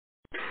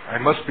I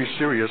must be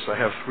serious. I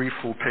have 3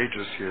 full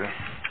pages here.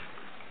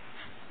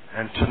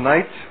 And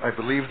tonight, I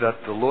believe that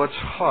the Lord's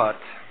heart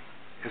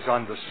is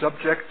on the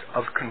subject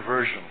of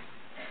conversion.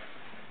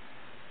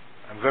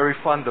 I'm very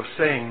fond of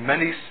saying,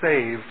 many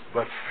saved,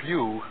 but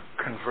few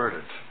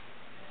converted.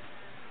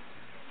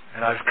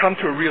 And I've come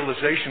to a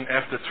realization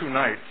after 2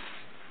 nights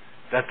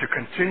that to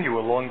continue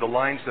along the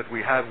lines that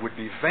we have would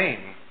be vain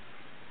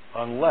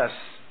unless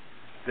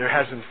there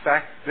has in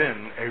fact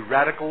been a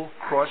radical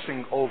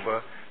crossing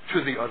over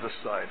to the other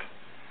side.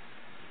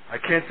 I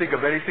can't think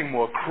of anything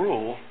more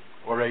cruel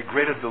or a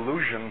greater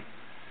delusion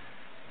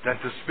than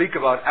to speak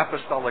about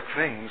apostolic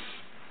things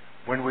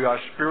when we are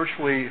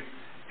spiritually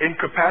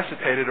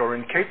incapacitated or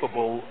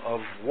incapable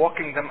of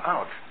walking them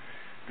out,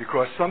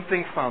 because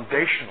something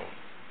foundational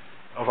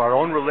of our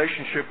own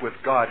relationship with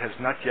God has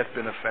not yet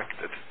been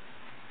affected.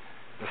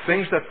 The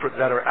things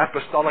that are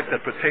apostolic,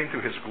 that pertain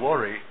to His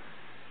glory,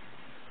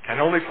 can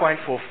only find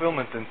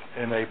fulfillment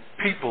in a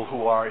people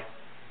who are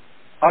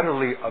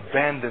utterly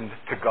abandoned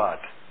to God.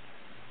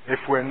 If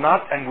we're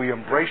not, and we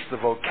embrace the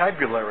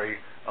vocabulary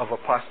of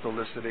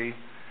apostolicity,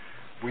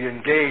 we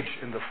engage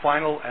in the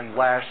final and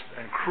last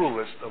and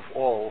cruelest of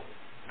all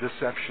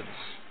deceptions.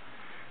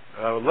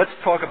 Let's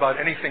talk about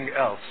anything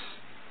else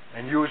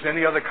and use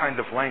any other kind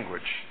of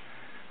language,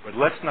 but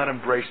let's not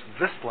embrace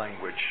this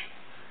language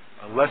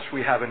unless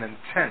we have an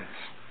intent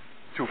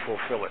to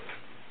fulfill it.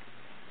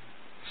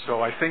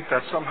 So I think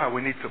that somehow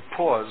we need to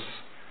pause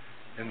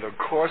in the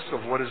course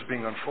of what is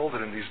being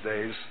unfolded in these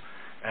days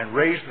and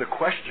raise the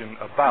question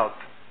about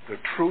the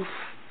truth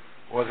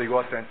or the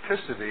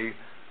authenticity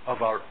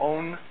of our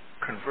own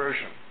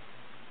conversion.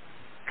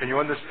 Can you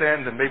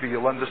understand, and maybe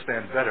you'll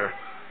understand better,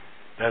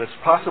 that it's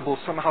possible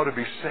somehow to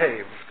be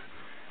saved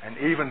and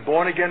even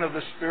born again of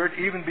the Spirit,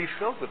 even be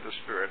filled with the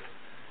Spirit,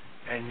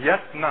 and yet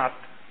not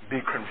be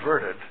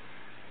converted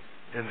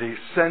in the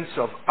sense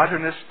of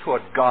utterness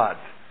toward God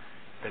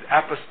that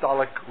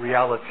apostolic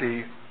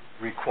reality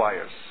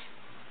requires.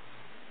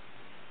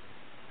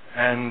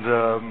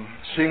 And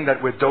seeing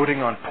that we're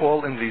doting on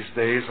Paul in these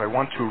days, I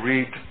want to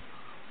read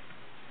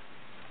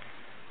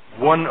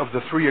one of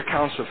the 3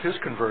 accounts of his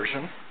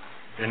conversion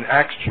in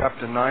Acts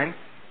chapter 9.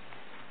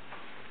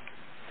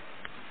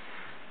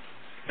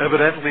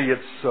 Evidently,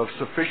 it's of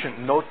sufficient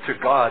note to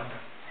God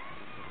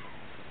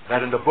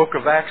that in the book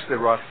of Acts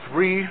there are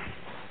 3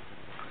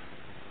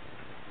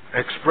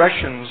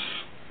 expressions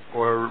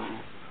or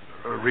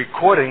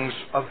recordings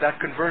of that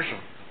conversion.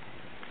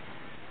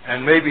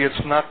 And maybe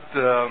it's not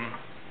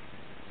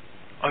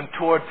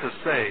untoward to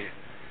say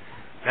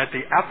that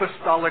the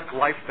apostolic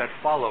life that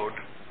followed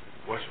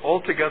was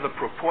altogether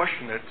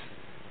proportionate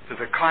to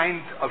the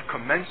kind of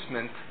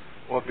commencement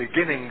or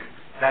beginning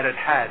that it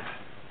had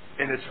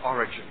in its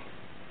origin.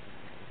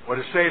 Or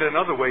to say it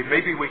another way,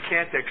 maybe we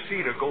can't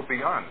exceed or go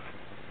beyond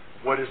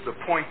what is the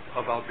point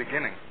of our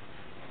beginning.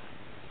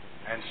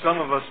 And some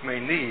of us may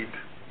need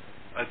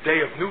a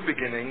day of new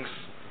beginnings,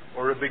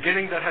 or a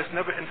beginning that has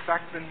never in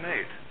fact been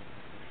made,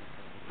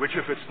 which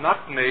if it's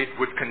not made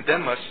would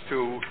condemn us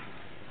to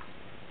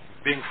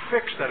being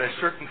fixed at a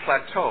certain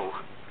plateau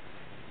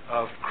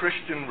of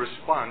Christian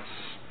response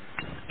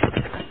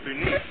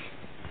beneath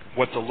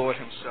what the Lord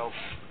Himself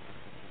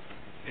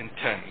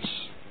intends.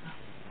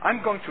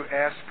 I'm going to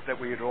ask that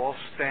we would all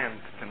stand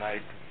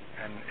tonight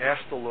and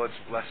ask the Lord's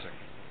blessing.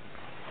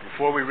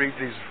 Before we read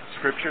these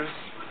scriptures,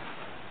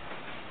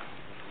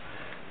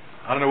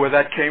 I don't know where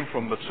that came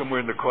from, but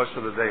somewhere in the course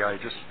of the day I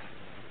just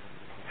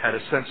had a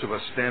sense of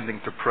us standing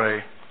to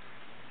pray.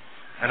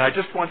 And I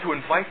just want to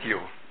invite you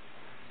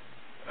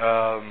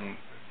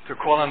to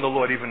call on the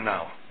Lord even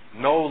now.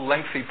 No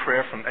lengthy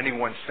prayer from any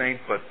one saint,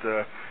 but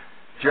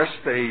just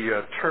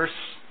a terse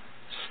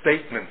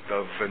statement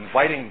of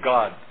inviting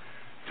God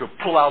to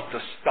pull out the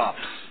stops,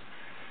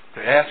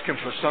 to ask Him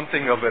for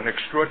something of an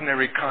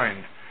extraordinary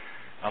kind.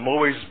 I'm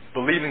always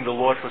believing the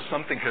Lord for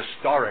something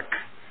historic,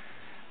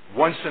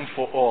 once and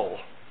for all.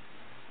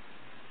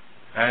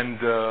 And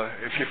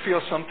if you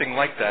feel something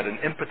like that, an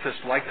impetus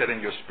like that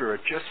in your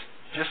spirit,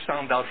 just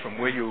sound out from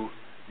where you're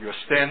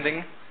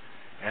standing,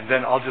 and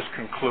then I'll just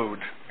conclude,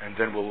 and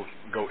then we'll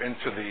go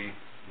into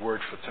the word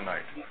for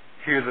tonight.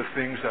 Hear the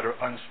things that are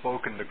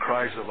unspoken, the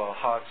cries of our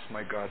hearts,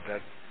 my God,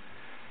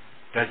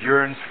 that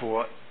yearns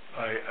for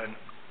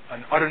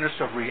an utterness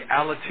of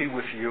reality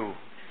with you,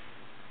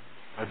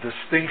 a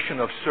distinction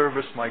of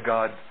service, my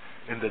God,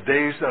 in the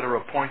days that are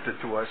appointed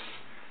to us,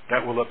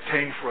 that will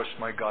obtain for us,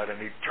 my God, an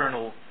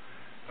eternal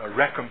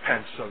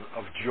recompense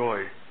of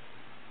joy.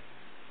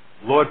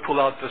 Lord, pull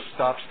out the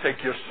stops.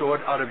 Take your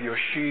sword out of your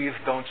sheath.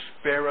 Don't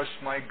spare us,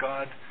 my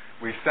God.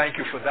 We thank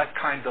you for that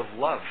kind of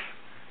love.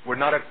 We're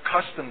not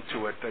accustomed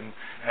to it,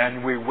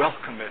 and we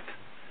welcome it.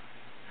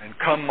 And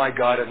come, my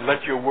God, and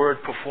let your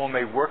word perform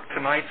a work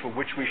tonight for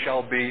which we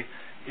shall be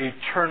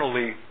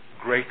eternally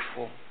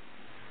grateful.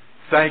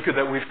 Thank you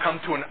that we've come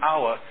to an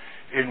hour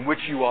in which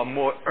you are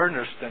more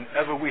earnest than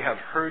ever we have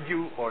heard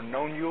you or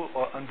known you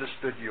or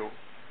understood you.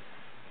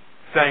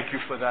 Thank you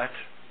for that.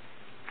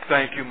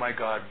 Thank you, my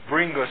God.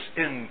 Bring us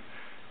in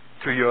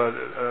to your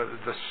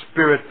the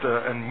spirit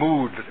and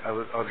mood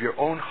of your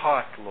own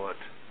heart, Lord.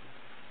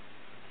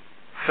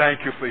 Thank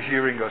you for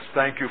hearing us.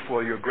 Thank you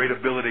for your great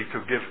ability to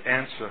give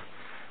answer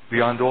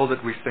beyond all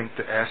that we think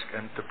to ask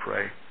and to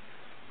pray.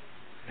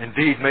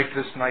 Indeed, make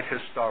this night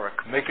historic.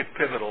 Make it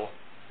pivotal.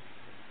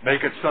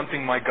 Make it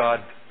something, my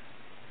God,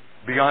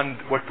 beyond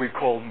what we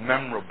call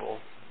memorable.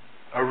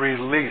 A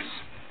release,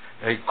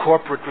 a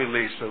corporate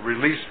release, a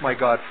release, my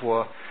God,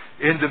 for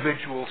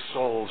individual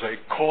souls, a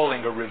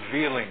calling, a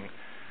revealing,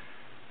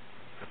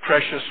 the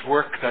precious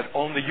work that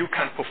only you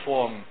can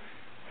perform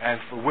and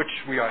for which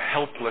we are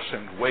helpless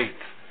and wait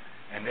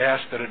and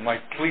ask that it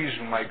might please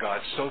you, my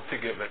God, so to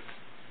give it,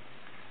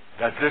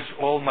 that this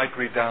all might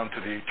redound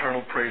to the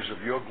eternal praise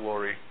of your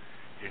glory,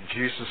 in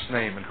Jesus'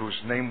 name, in whose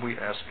name we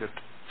ask it.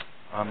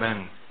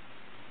 Amen.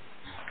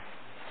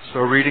 So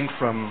reading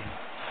from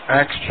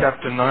Acts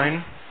chapter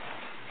 9.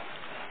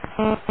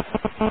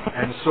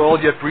 And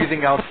Saul, yet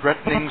breathing out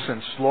threatenings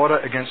and slaughter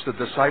against the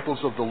disciples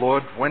of the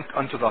Lord, went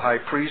unto the high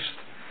priest,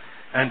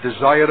 and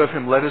desired of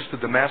him letters to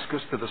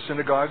Damascus to the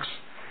synagogues,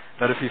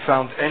 that if he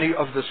found any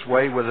of this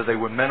way, whether they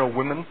were men or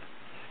women,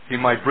 he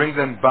might bring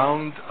them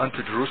bound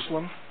unto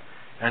Jerusalem.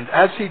 And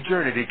as he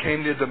journeyed, he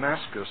came near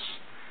Damascus,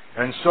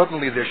 and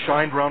suddenly there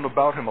shined round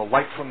about him a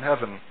light from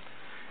heaven,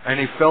 and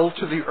he fell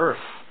to the earth,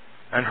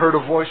 and heard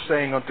a voice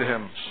saying unto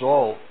him,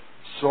 Saul,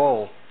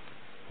 Saul,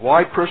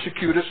 why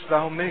persecutest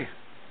thou me?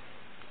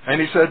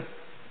 And he said,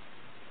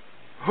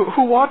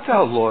 Who art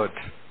thou, Lord?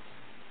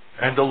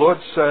 And the Lord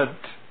said,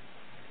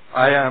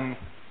 I am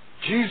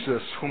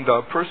Jesus whom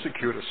thou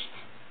persecutest.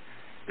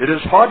 It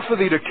is hard for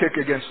thee to kick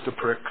against the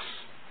pricks.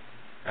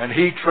 And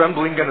he,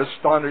 trembling and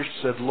astonished,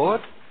 said,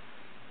 Lord,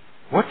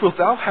 what wilt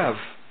thou have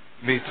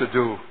me to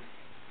do?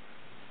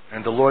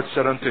 And the Lord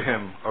said unto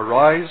him,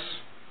 Arise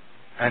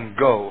and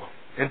go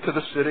into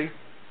the city,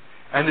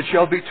 and it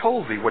shall be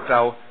told thee what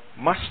thou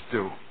must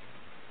do.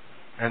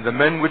 And the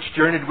men which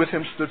journeyed with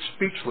him stood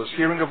speechless,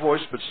 hearing a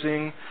voice, but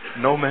seeing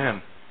no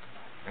man.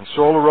 And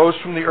Saul arose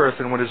from the earth,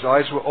 and when his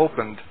eyes were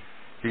opened,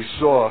 he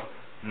saw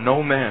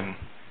no man.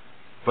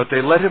 But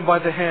they led him by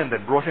the hand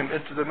and brought him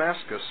into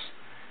Damascus.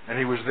 And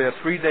he was there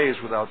 3 days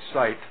without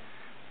sight,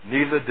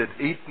 neither did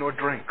eat nor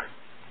drink.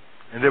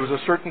 And there was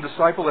a certain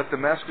disciple at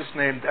Damascus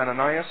named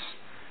Ananias,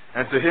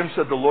 and to him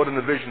said the Lord in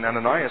a vision,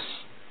 Ananias.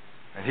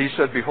 And he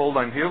said, Behold,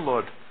 I am here,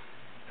 Lord.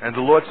 And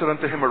the Lord said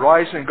unto him,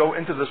 Arise and go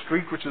into the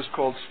street which is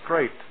called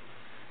Straight,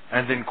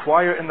 and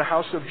inquire in the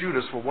house of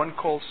Judas for one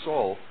called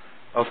Saul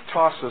of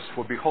Tarsus,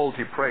 for behold,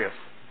 he prayeth.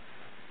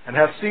 And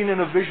hath seen in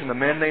a vision a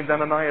man named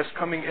Ananias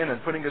coming in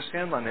and putting his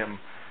hand on him,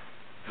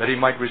 that he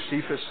might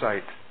receive his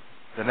sight.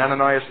 Then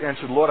Ananias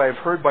answered, Lord, I have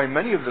heard by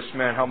many of this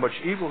man how much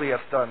evil he hath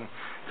done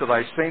to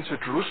thy saints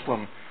at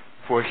Jerusalem.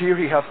 For here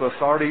he hath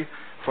authority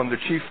from the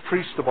chief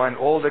priests to bind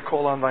all that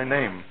call on thy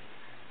name.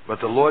 But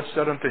the Lord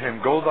said unto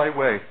him, Go thy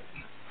way,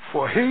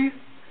 for he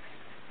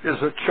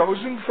is a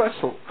chosen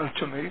vessel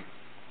unto me,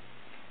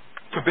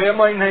 to bear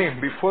my name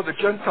before the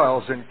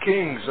Gentiles and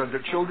kings and the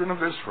children of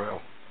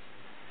Israel.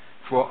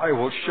 For I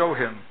will show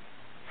him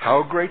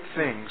how great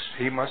things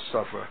he must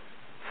suffer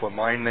for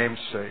my name's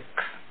sake.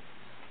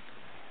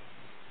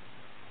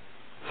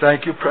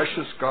 Thank you,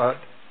 precious God,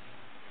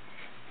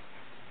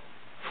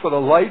 for the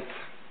light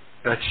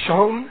that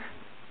shone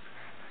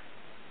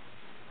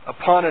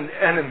upon an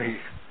enemy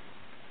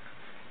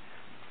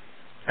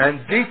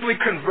and deeply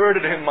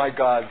converted him, my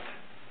God,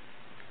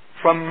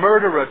 from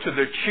murderer to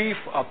the chief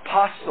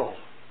apostle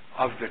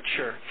of the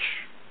church.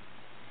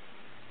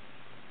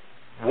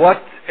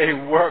 What a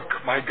work,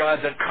 my God,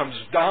 that comes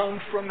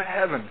down from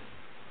heaven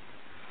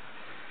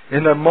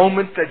in the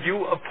moment that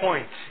you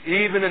appoint,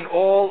 even in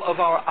all of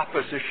our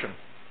opposition.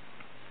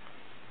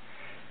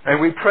 And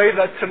we pray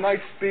that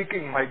tonight's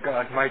speaking, my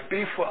God, might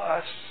be for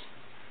us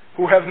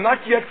who have not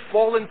yet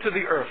fallen to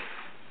the earth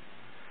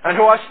and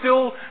who are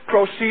still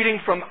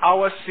proceeding from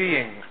our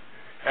seeing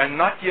and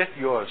not yet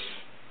yours.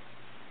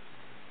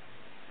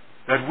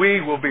 That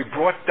we will be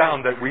brought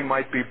down, that we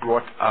might be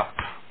brought up.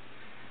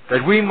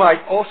 That we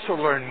might also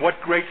learn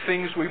what great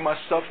things we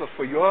must suffer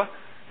for your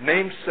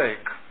name's sake,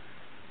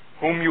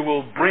 whom you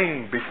will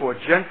bring before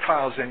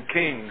Gentiles and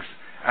kings,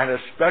 and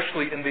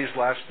especially in these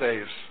last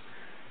days,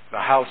 the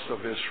house of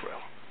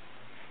Israel.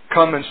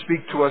 Come and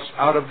speak to us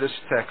out of this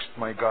text,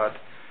 my God.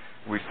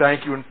 We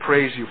thank you and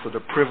praise you for the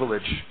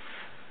privilege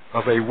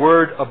of a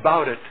word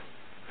about it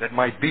that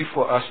might be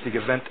for us the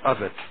event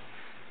of it.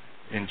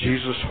 In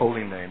Jesus'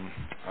 holy name,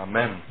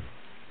 amen.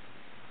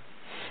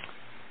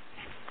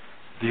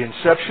 The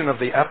inception of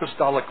the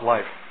apostolic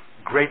life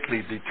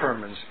greatly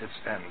determines its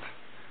end,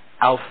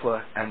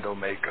 Alpha and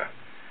Omega.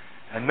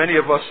 And many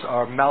of us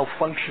are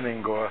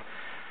malfunctioning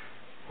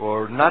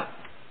or not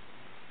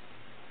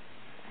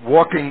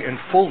walking in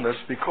fullness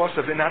because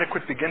of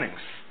inadequate beginnings.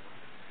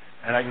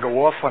 And I can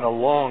go off on a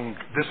long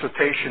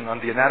dissertation on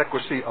the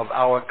inadequacy of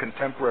our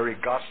contemporary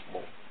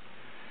gospel.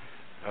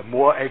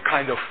 More a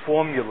kind of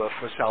formula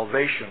for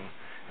salvation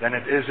than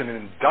it is an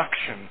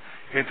induction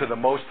into the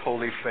most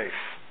holy faith.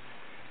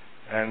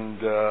 And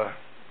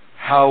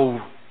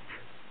how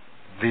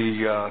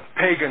The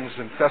pagans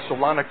in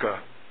Thessalonica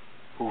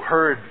who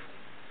heard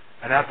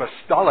an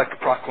apostolic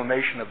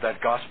proclamation of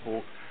that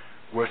gospel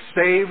were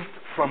saved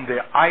from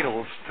their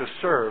idols to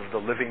serve the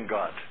living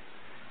God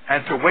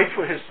and to wait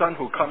for his Son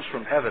who comes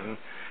from heaven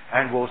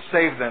and will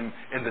save them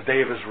in the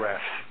day of his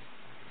wrath.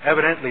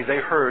 Evidently, they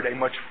heard a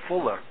much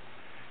fuller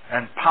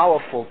and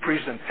powerful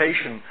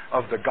presentation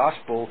of the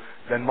gospel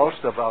than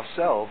most of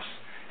ourselves,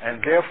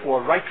 and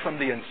therefore, right from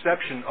the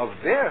inception of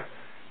their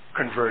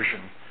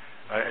conversion,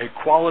 a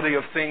quality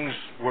of things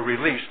were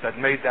released that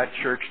made that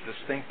church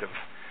distinctive.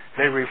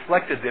 They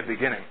reflected their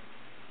beginning,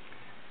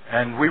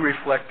 and we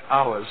reflect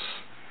ours.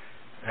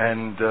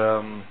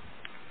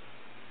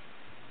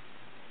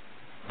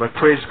 But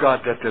praise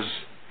God that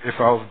if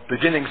our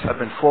beginnings have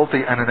been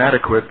faulty and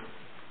inadequate,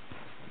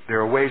 there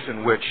are ways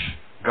in which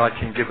God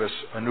can give us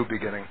a new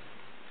beginning.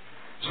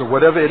 So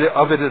whatever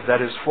of it is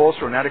that is false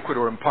or inadequate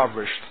or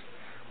impoverished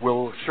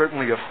will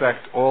certainly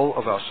affect all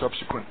of our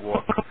subsequent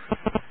walk.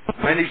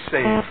 Many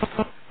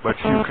saved, but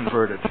few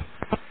converted.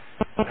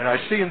 And I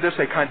see in this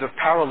a kind of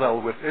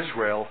parallel with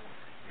Israel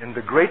in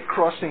the great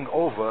crossing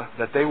over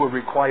that they were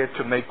required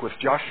to make with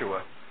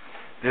Joshua.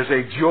 There's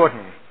a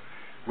Jordan,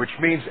 which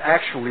means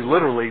actually,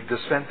 literally,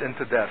 descent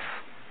into death.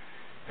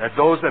 That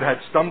those that had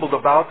stumbled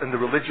about in the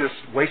religious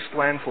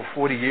wasteland for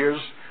 40 years,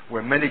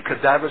 where many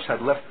cadavers had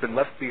been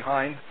left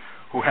behind,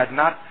 who had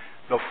not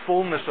the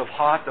fullness of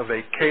heart of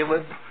a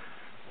Caleb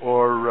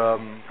or,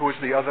 who was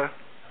the other?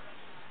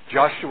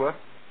 Joshua.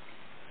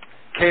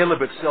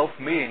 Caleb itself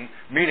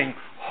meaning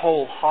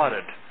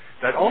wholehearted.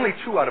 That only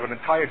 2 out of an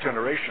entire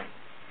generation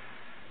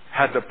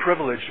had the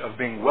privilege of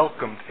being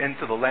welcomed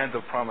into the land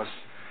of promise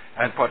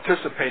and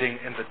participating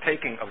in the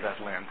taking of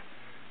that land.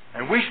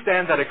 And we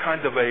stand at a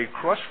kind of a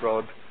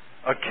crossroad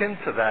akin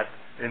to that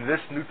in this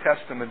New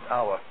Testament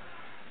hour.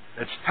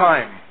 It's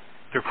time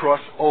to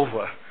cross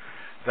over.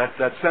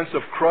 That sense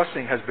of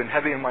crossing has been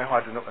heavy in my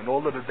heart in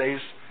all of the days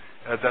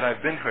that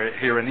I've been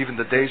here, and even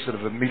the days that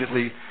have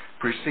immediately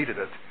preceded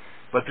it.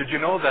 But did you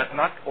know that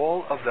not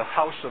all of the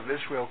house of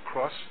Israel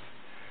crossed?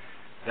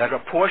 That a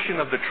portion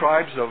of the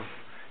tribes of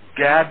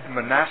Gad,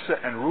 Manasseh,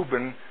 and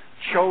Reuben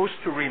chose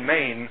to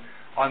remain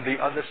on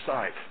the other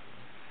side.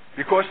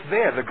 Because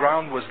there the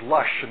ground was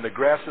lush and the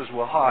grasses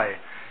were high,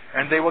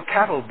 and they were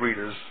cattle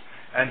breeders,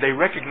 and they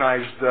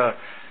recognized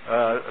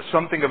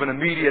something of an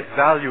immediate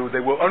value. They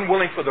were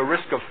unwilling for the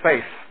risk of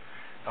faith,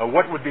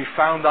 what would be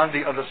found on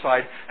the other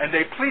side, and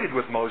they pleaded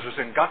with Moses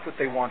and got what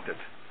they wanted.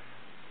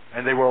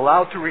 And they were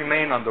allowed to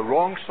remain on the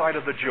wrong side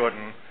of the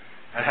Jordan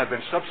and have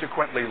been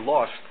subsequently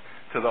lost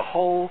to the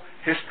whole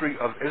history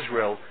of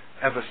Israel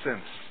ever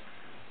since.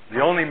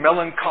 The only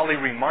melancholy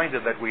reminder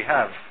that we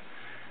have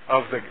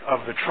of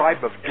the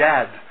tribe of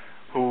Gad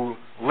who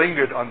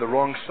lingered on the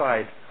wrong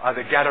side are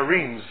the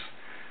Gadarenes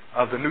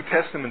of the New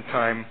Testament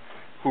time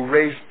who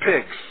raised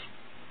pigs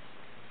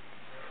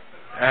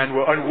and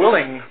were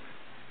unwilling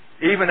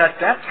even at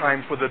that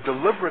time for the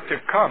deliverer to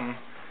come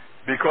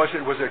because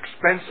it was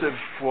expensive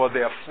for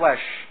their flesh,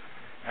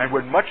 and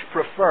would much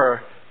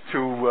prefer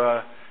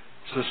to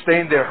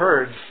sustain their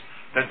herds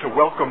than to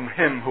welcome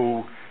him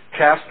who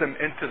cast them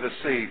into the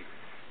sea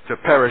to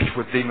perish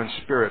with demon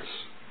spirits.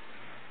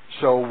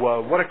 So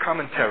what a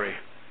commentary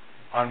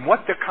on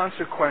what the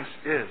consequence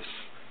is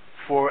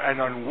for an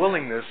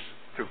unwillingness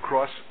to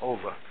cross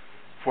over,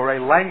 for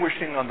a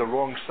languishing on the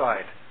wrong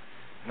side.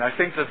 And I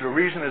think that the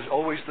reason is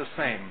always the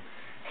same,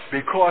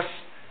 because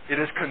it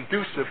is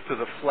conducive to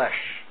the flesh,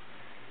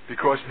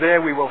 because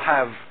there we will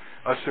have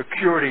a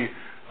security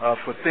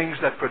for things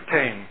that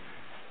pertain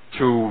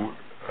to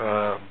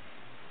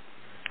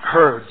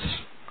herds.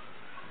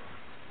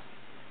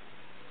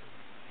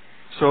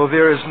 So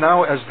there is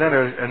now as then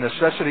a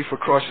necessity for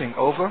crossing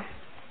over,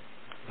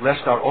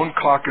 lest our own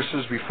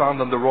carcasses be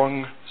found on the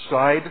wrong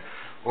side,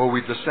 or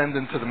we descend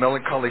into the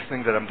melancholy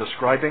thing that I'm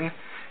describing,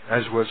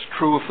 as was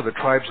true for the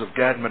tribes of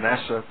Gad and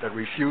Manasseh that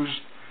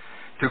refused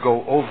to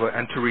go over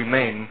and to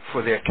remain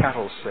for their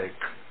cattle's sake.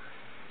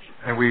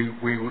 And we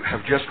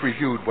have just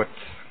reviewed what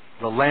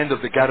the land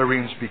of the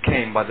Gadarenes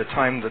became by the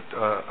time that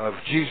of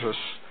Jesus,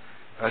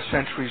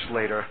 centuries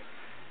later,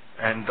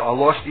 and are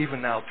lost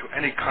even now to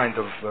any kind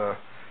of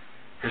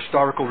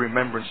historical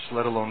remembrance,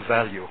 let alone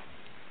value.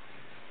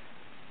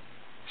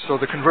 So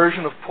the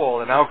conversion of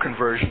Paul and our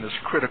conversion is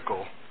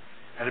critical,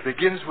 and it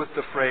begins with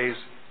the phrase,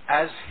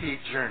 as he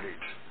journeyed.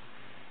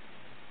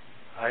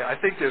 I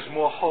think there's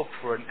more hope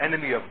for an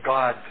enemy of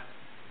God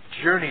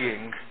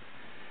journeying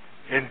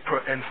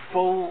in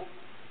full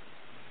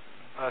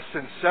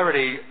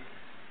sincerity,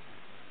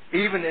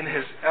 even in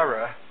his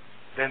error,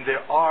 than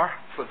there are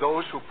for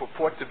those who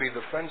purport to be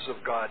the friends of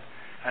God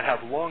and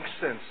have long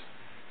since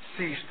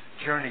ceased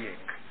journeying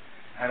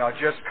and are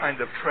just kind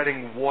of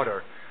treading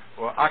water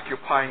or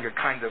occupying a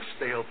kind of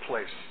stale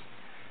place.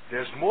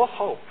 There's more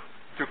hope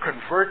to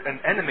convert an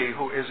enemy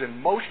who is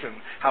in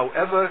motion,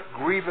 however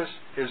grievous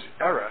his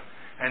error,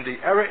 and the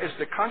error is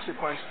the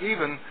consequence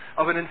even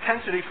of an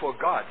intensity for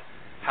God,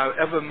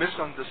 however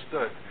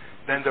misunderstood,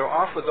 than there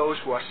are for those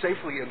who are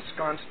safely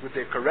ensconced with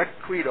their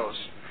correct credos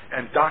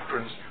and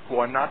doctrines who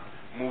are not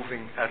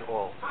moving at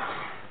all.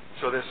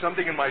 So there's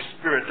something in my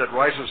spirit that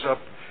rises up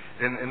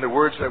in the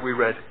words that we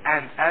read,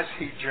 and as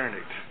he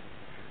journeyed.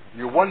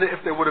 You wonder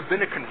if there would have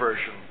been a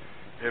conversion,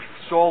 if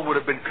Saul would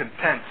have been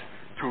content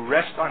to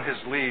rest on his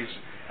leaves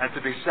and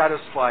to be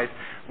satisfied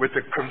with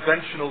the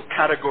conventional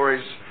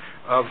categories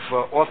of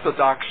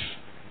Orthodox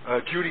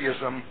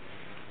Judaism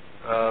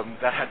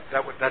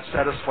that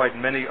satisfied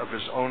many of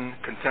his own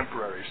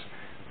contemporaries.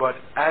 But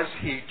as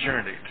he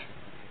journeyed,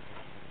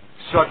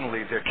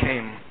 suddenly there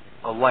came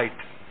a light.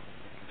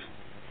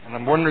 And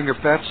I'm wondering if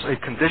that's a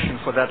condition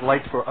for that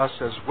light for us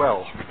as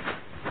well.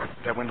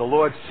 That when the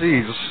Lord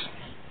sees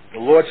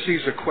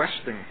a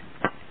questing.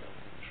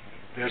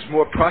 There's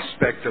more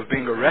prospect of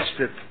being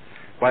arrested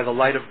by the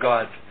light of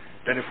God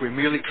than if we're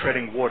merely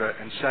treading water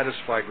and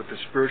satisfied with the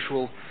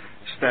spiritual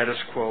status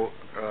quo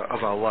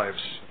of our lives.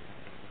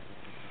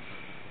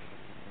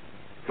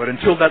 But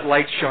until that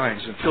light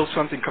shines, until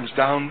something comes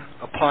down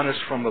upon us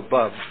from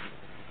above,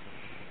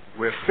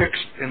 we're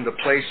fixed in the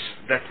place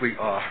that we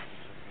are.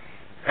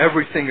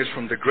 Everything is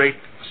from the great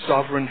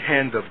sovereign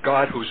hand of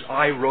God, whose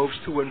eye roves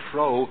to and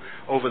fro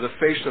over the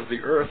face of the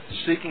earth,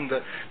 seeking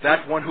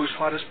that one whose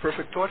heart is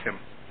perfect toward him.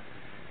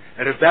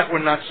 And if that were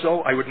not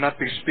so, I would not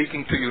be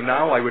speaking to you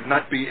now. I would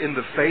not be in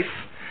the faith.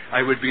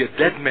 I would be a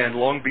dead man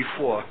long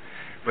before.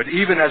 But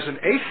even as an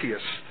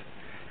atheist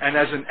and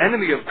as an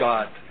enemy of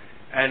God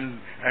and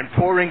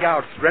pouring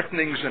out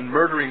threatenings and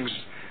murderings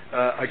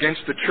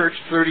against the church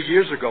 30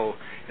 years ago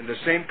in the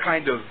same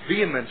kind of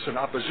vehemence and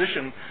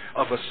opposition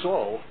of a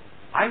Saul,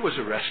 I was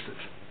arrested.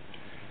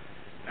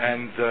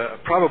 And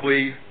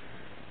probably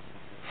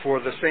for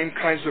the same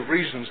kinds of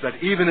reasons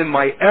that even in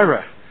my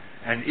error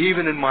and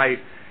even in my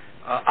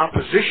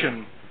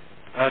opposition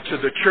to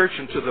the church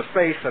and to the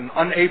faith and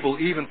unable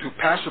even to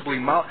passably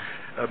mouth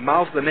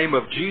the name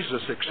of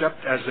Jesus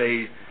except as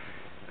a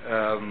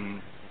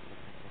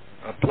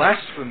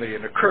blasphemy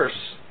and a curse,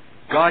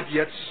 God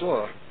yet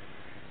saw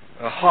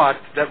a heart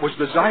that was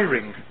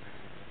desiring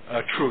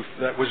truth,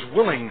 that was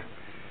willing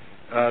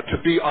to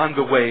be on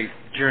the way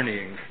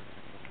journeying.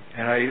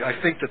 And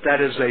I think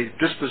that is a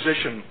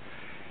disposition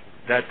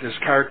that is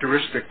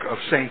characteristic of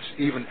saints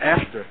even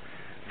after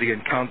the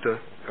encounter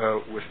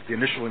with the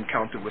initial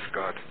encounter with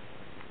God.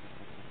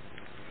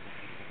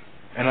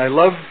 And I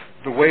love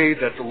the way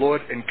that the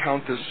Lord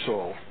encounters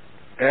Saul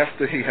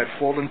after he had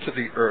fallen to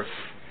the earth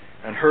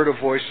and heard a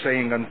voice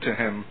saying unto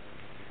him,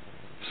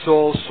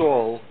 Saul,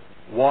 Saul,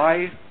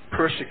 why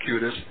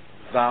persecutest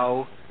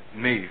thou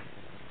me?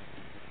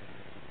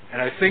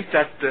 And I think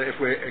that if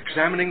we're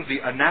examining the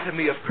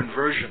anatomy of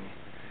conversion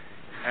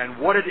and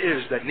what it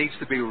is that needs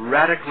to be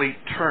radically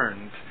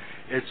turned,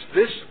 it's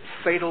this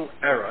fatal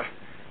error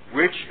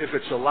which, if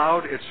it's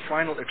allowed its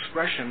final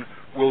expression,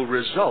 will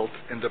result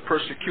in the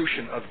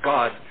persecution of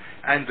God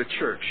and the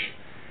church.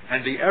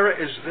 And the error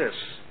is this: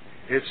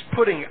 it's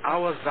putting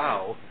our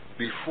thou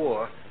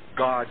before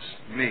God's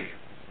me.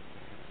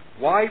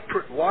 Why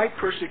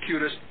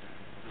persecutest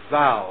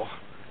thou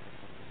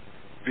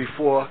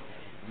before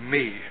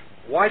me?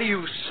 Why do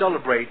you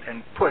celebrate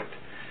and put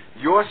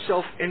your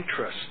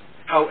self-interest,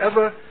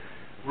 however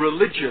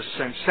religious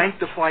and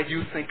sanctified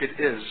you think it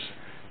is,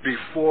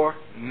 before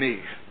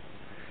me?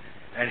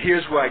 And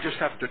here's where I just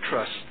have to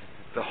trust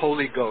the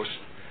Holy Ghost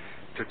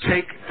to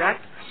take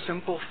that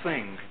simple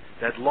thing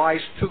that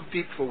lies too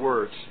deep for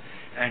words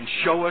and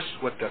show us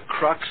what the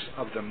crux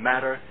of the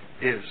matter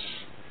is.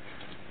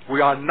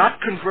 We are not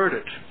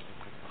converted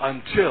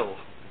until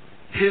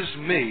his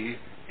me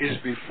is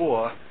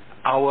before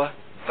our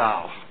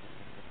thou.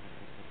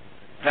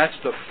 That's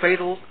the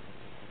fatal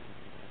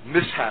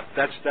mishap.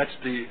 That's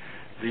the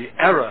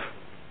error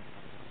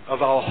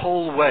of our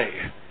whole way.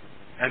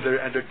 And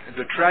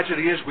the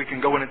tragedy is we can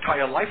go an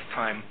entire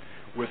lifetime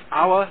with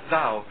our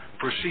thou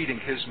preceding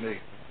his me.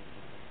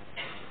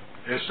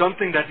 There's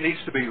something that needs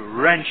to be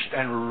wrenched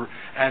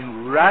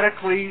and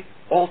radically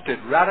altered,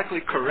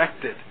 radically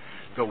corrected.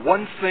 The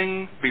one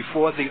thing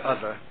before the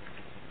other.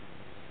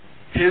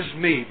 His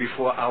me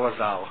before our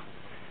thou.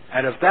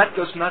 And if that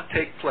does not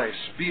take place,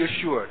 be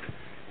assured,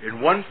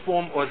 in one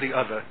form or the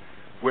other,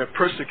 we're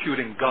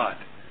persecuting God.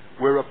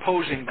 We're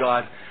opposing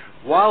God,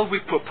 while we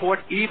purport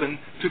even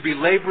to be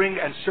laboring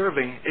and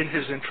serving in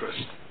his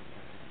interest.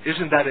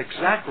 Isn't that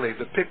exactly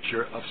the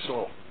picture of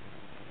Saul?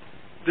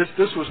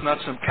 This was not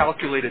some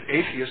calculated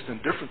atheist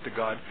indifferent to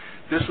God.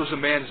 This was a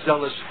man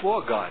zealous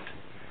for God.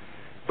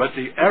 But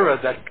the error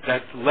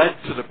that led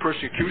to the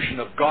persecution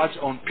of God's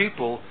own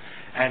people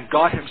and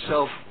God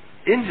himself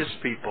in his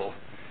people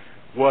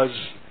was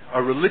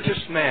a religious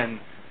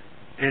man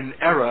in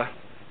error,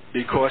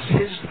 because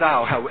his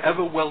thou,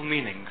 however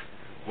well-meaning,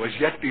 was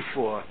yet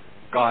before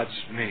God's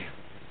me.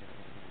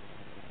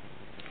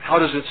 How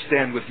does it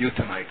stand with you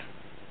tonight?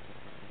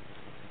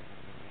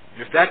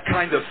 If that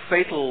kind of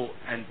fatal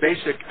and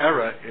basic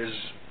error is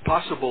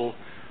possible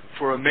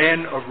for a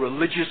man of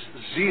religious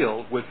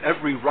zeal with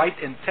every right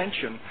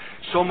intention,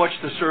 so much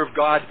to serve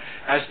God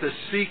as to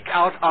seek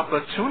out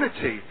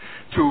opportunity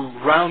to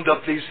round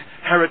up these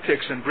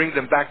heretics and bring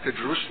them back to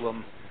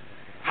Jerusalem,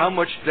 how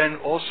much then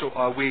also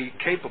are we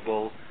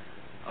capable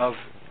of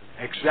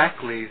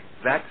exactly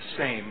that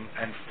same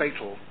and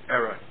fatal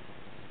error.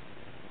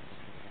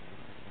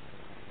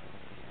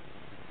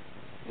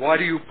 Why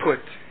do you put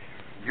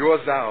your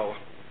thou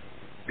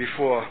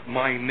before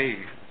my me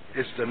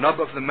is the nub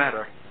of the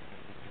matter,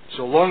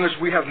 so long as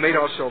we have made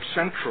ourselves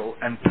central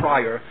and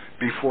prior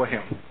before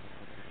him.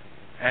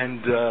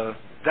 And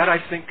that, I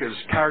think, is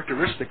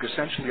characteristic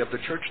essentially of the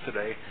church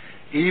today,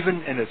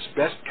 even in its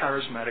best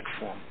charismatic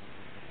form.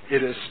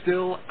 It is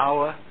still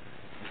our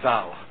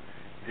thou.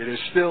 It is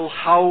still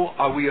how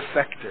are we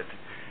affected,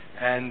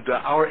 and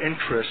our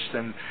interest,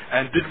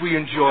 and did we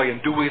enjoy, and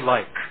do we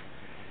like.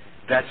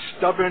 That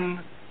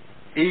stubborn,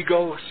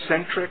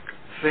 egocentric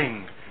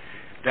thing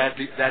that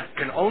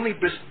can only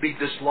be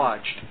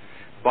dislodged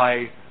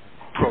by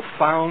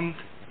profound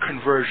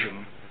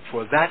conversion,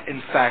 for that,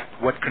 in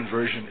fact, what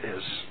conversion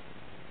is.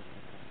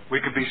 We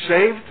can be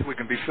saved, we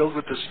can be filled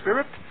with the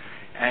Spirit,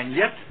 and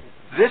yet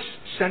this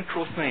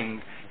central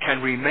thing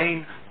can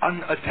remain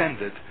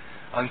unattended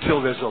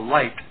until there's a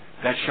light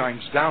that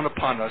shines down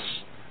upon us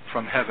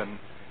from heaven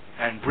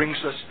and brings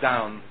us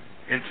down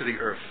into the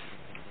earth.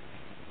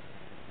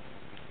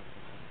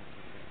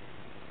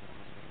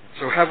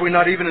 So have we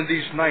not even in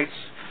these nights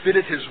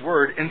fitted his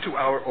word into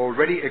our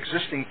already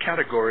existing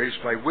categories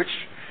by which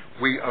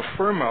we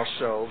affirm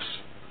ourselves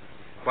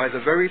by the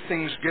very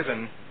things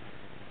given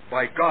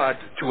by God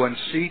to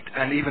unseat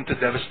and even to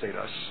devastate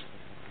us?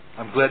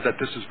 I'm glad that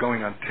this is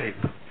going on tape.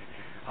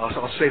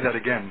 I'll say that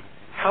again.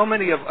 How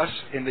many of us,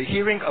 in the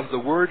hearing of the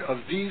word of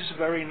these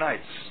very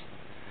nights,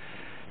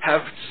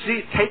 have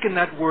taken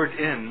that word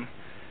in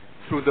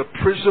through the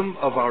prism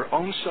of our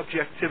own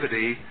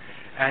subjectivity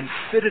and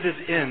fitted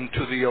it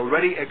into the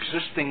already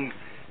existing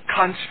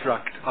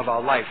construct of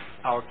our life,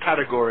 our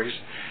categories,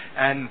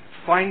 and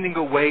finding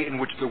a way in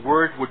which the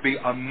word would be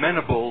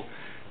amenable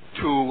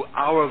to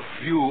our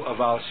view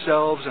of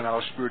ourselves and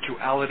our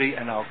spirituality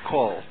and our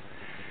call?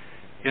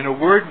 In a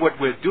word, what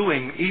we're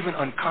doing, even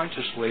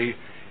unconsciously,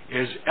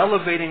 is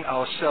elevating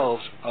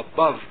ourselves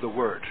above the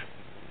word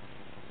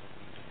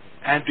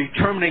and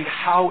determining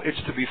how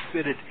it's to be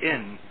fitted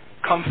in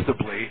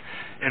comfortably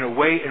in a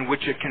way in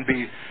which it can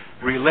be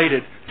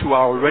related to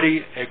our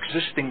already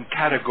existing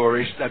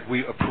categories that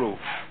we approve.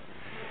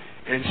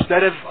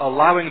 Instead of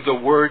allowing the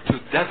word to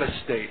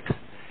devastate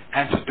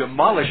and to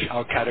demolish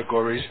our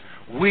categories,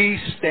 we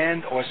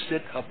stand or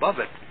sit above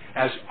it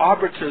as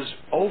arbiters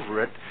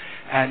over it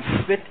and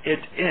fit it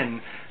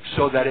in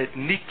so that it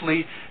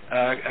neatly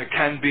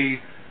can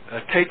be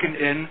taken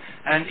in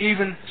and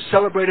even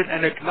celebrated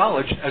and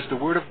acknowledged as the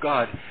Word of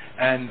God,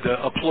 and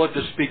applaud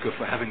the speaker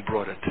for having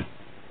brought it.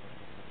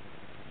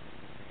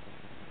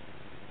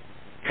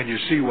 Can you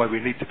see why we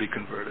need to be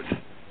converted?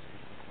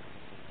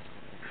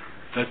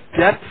 The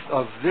depth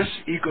of this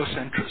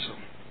egocentrism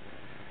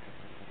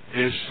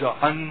is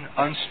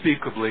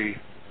unspeakably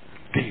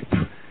deep,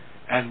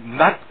 and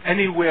not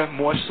anywhere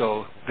more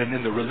so than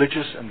in the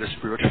religious and the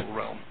spiritual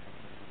realm.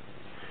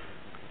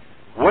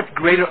 What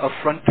greater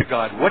affront to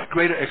God, what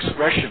greater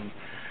expression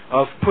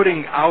of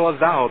putting our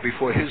thou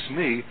before his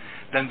me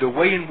than the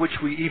way in which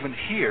we even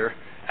hear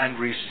and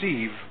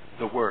receive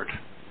the word?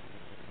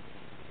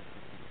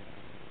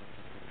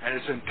 And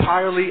it's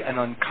entirely an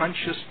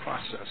unconscious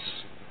process,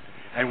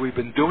 and we've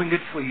been doing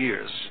it for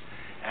years,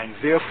 and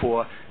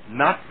therefore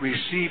not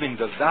receiving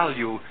the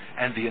value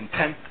and the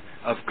intent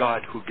of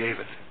God who gave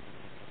it.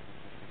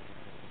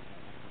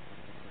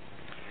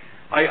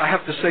 I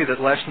have to say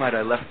that last night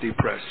I left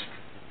depressed.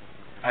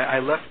 I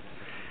left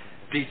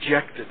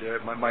dejected.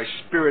 My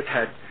spirit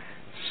had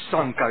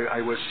sunk.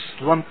 I was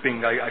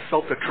slumping. I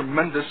felt a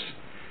tremendous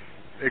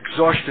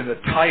exhaustion, a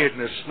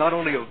tiredness, not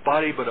only of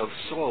body but of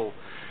soul.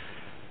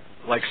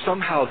 Like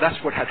somehow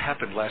that's what had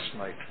happened last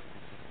night.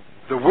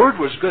 The word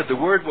was good. The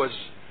word was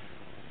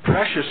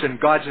precious in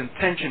God's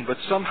intention, but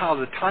somehow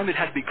the time it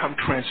had become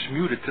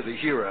transmuted to the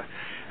hearer,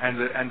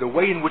 and the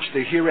way in which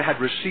the hearer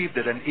had received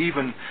it and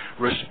even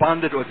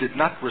responded or did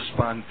not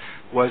respond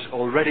was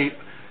already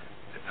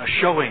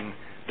showing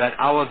that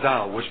our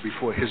thou was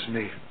before his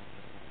me.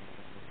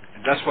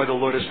 And that's why the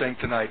Lord is saying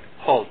tonight,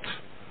 halt.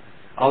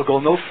 I'll go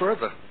no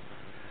further.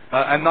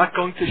 I'm not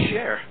going to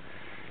share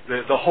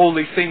the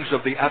holy things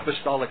of the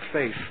apostolic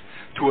faith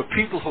to a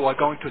people who are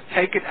going to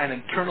take it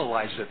and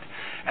internalize it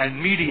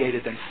and mediate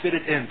it and fit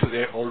it into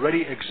their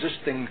already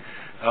existing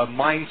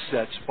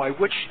mindsets, by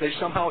which they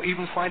somehow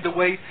even find a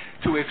way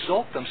to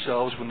exalt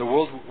themselves when the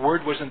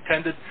word was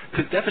intended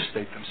to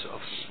devastate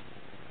themselves.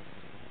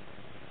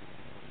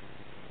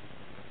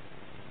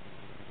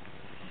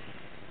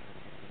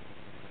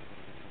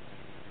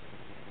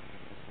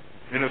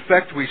 In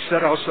effect, we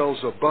set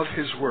ourselves above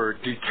his word,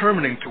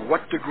 determining to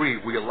what degree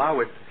we allow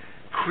it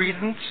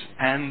credence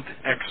and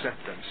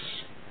acceptance.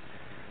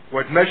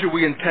 What measure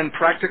we intend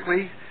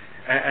practically,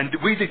 and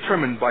we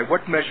determine by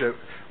what measure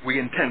we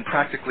intend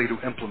practically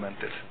to implement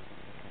it.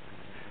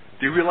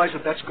 Do you realize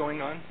that that's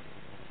going on?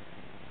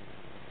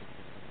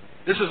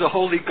 This is a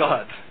holy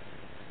God,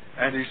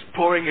 and he's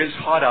pouring his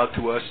heart out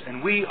to us,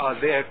 and we are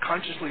there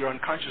consciously or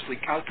unconsciously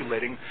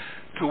calculating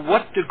to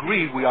what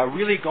degree we are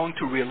really going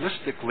to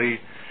realistically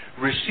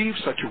receive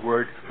such a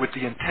word with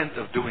the intent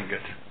of doing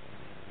it.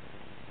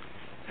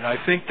 And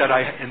I think that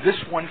in this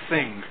one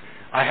thing,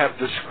 I have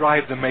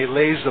described the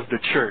malaise of the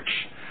church,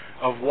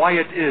 of why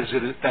it is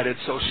that it's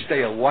so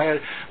stale, why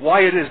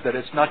it is that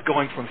it's not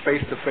going from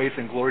faith to faith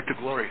and glory to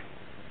glory,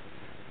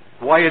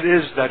 why it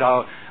is that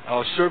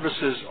our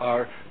services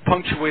are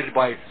punctuated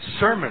by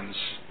sermons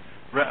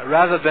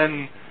rather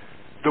than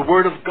the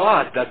Word of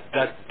God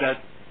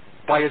that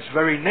by its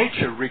very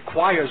nature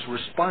requires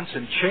response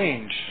and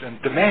change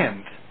and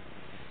demand.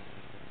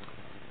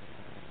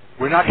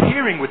 We're not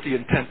hearing with the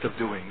intent of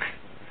doing.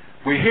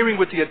 We're hearing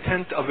with the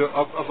intent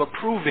of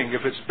approving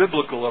if it's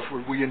biblical,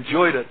 if we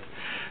enjoyed it.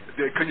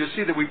 Can you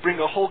see that we bring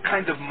a whole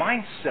kind of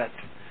mindset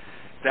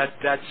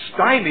that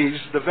stymies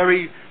the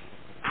very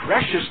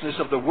preciousness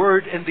of the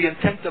Word and the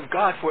intent of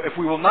God? For if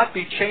we will not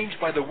be changed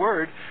by the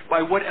Word,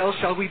 by what else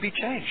shall we be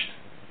changed?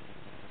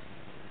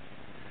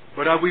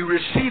 But are we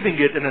receiving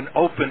it in an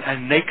open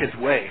and naked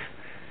way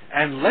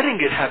and letting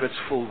it have its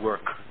full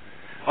work?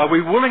 Are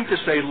we willing to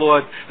say,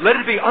 Lord, let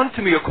it be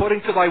unto me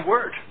according to thy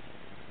word?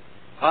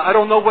 I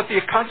don't know what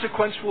the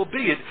consequence will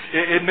be.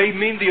 It may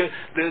mean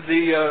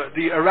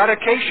the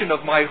eradication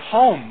of my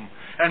home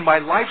and my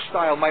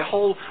lifestyle, my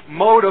whole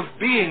mode of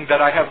being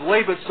that I have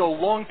labored so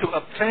long to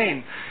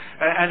obtain,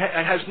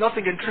 and has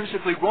nothing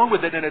intrinsically wrong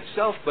with it in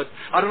itself, but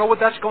I don't know what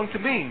that's going to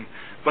mean.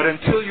 But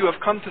until you have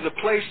come to the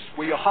place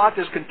where your heart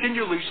is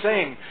continually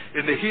saying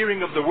in the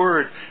hearing of the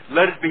word,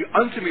 let it be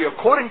unto me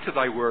according to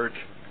thy word,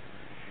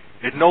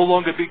 it no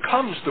longer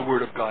becomes the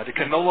word of God. It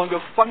can no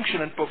longer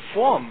function and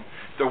perform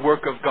the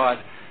work of God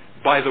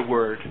by the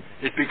word.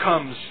 It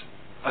becomes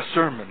a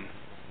sermon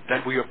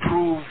that we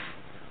approve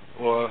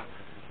or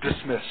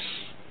dismiss.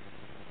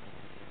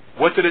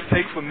 What did it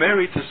take for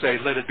Mary to say,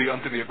 let it be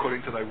unto me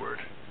according to thy word?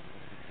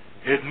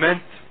 It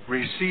meant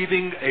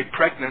receiving a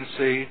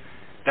pregnancy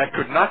that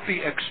could not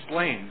be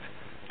explained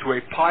to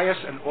a pious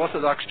and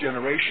orthodox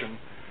generation,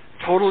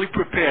 totally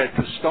prepared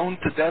to stone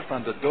to death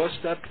on the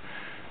doorstep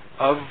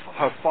of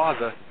her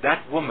father,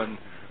 that woman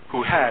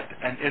who had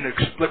an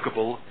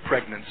inexplicable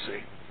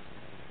pregnancy.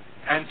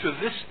 And to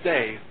this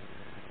day,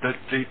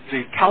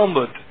 the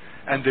Talmud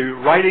and the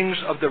writings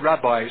of the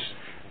rabbis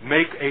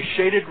make a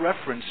shaded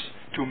reference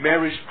to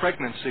Mary's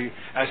pregnancy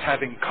as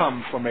having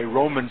come from a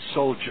Roman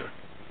soldier.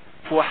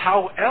 For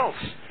how else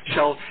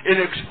shall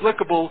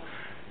inexplicable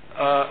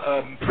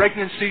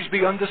pregnancies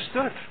be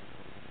understood?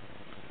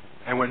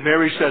 And when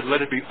Mary said,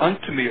 let it be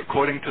unto me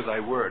according to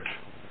thy word,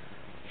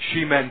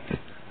 she meant,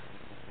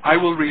 I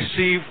will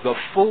receive the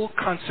full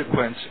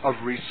consequence of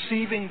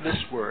receiving this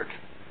word,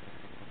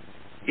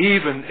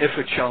 even if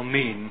it shall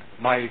mean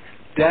my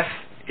death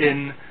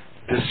in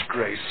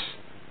disgrace,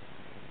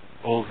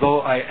 although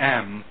I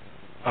am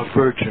a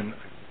virgin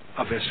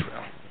of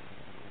Israel.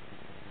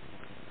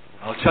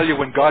 I'll tell you,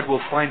 when God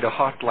will find a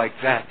heart like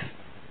that,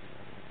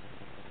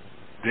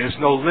 there's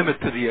no limit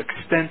to the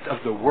extent of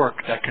the work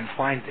that can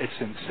find its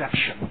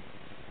inception.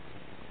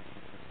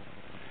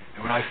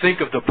 And when I think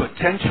of the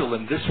potential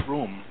in this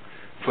room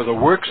for the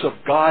works of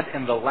God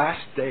in the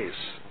last days,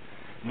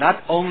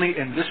 not only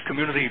in this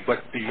community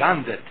but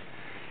beyond it,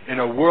 in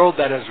a world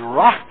that is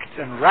rocked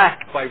and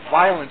racked by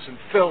violence and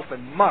filth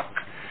and muck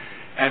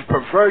and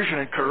perversion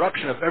and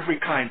corruption of every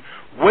kind,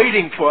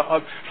 waiting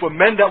for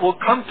men that will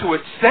come to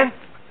it, sent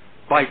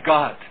by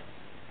God.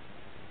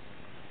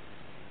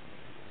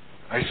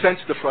 I sense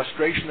the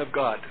frustration of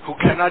God, who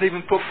cannot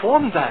even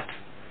perform that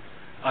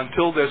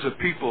until there's a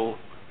people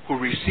who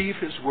receive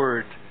His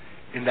word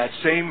in that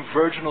same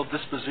virginal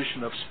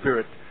disposition of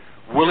spirit,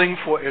 willing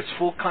for its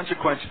full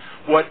consequence,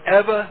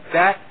 whatever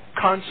that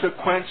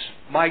consequence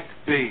might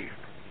be.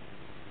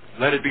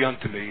 Let it be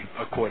unto me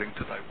according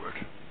to thy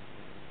word.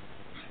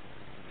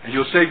 And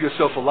you'll save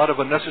yourself a lot of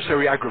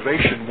unnecessary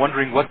aggravation,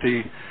 wondering what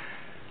the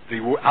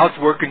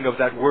outworking of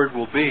that word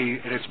will be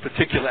in its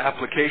particular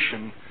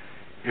application,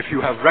 if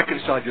you have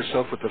reconciled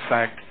yourself with the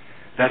fact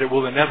that it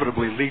will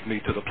inevitably lead me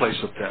to the place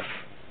of death.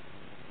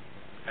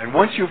 And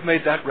once you've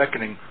made that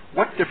reckoning,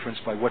 what difference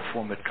by what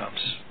form it comes?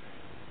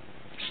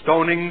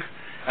 Stoning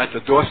at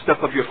the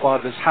doorstep of your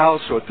father's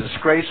house, or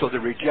disgrace, or the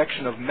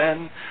rejection of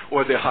men,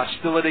 or their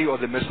hostility, or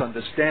the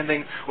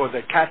misunderstanding, or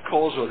the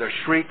catcalls, or the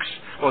shrieks,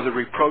 or the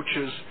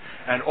reproaches,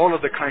 and all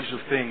of the kinds of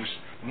things,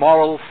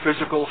 moral,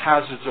 physical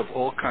hazards of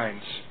all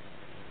kinds.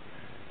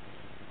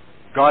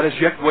 God is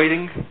yet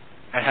waiting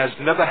and has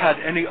never had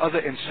any other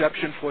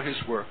inception for His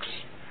works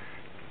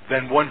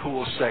than one who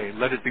will say,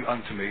 let it be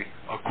unto me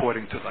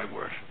according to thy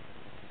word.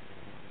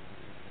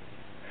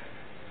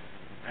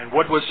 And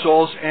what was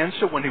Saul's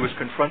answer when he was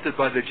confronted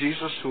by the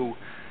Jesus who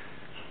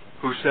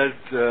said,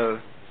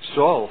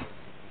 Saul,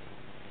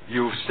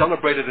 you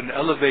celebrated and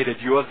elevated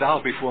your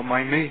thou before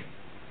my me?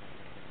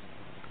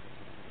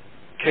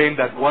 Came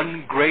that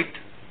one great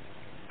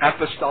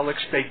apostolic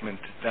statement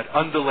that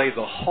underlay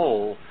the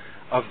whole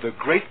of the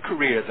great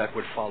career that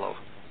would follow.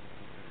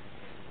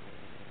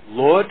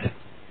 Lord,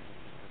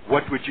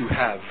 what would you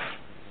have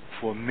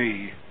for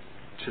me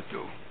to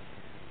do?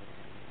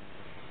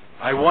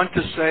 I want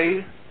to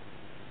say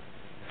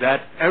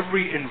that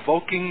every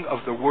invoking of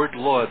the word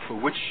Lord for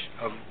which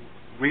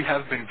we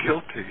have been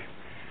guilty,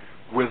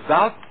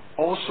 without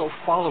also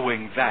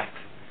following that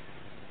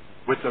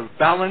with the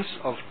balance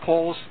of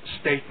Paul's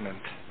statement,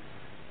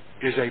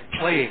 is a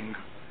playing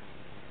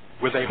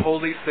with a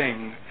holy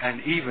thing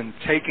and even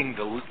taking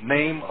the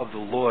name of the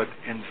Lord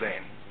in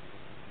vain.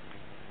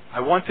 I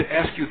want to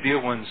ask you, dear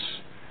ones,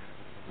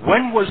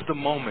 when was the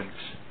moment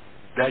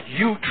that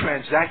you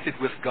transacted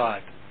with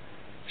God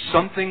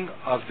something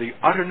of the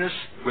utterness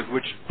with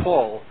which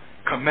Paul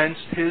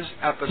commenced his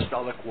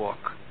apostolic walk,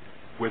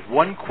 with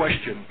one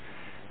question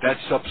that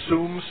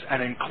subsumes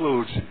and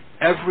includes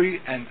every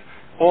and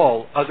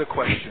all other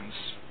questions?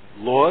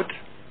 Lord,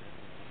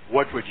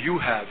 what would you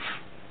have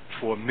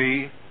for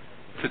me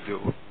to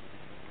do?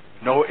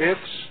 No ifs,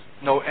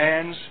 no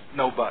ands,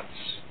 no buts,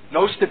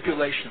 no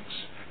stipulations,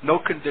 no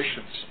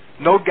conditions,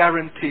 no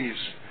guarantees,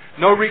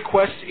 no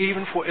requests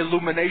even for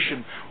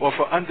illumination or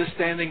for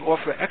understanding or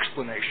for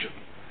explanation.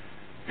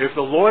 If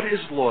the Lord is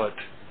Lord,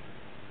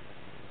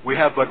 we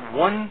have but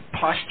one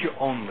posture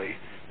only,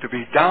 to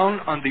be down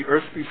on the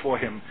earth before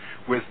Him,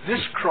 with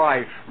this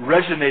cry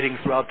resonating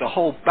throughout the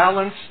whole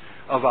balance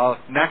of our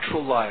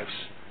natural lives.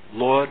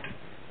 Lord,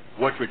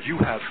 what would you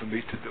have for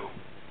me to do?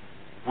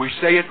 We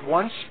say it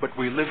once, but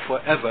we live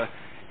forever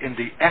in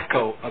the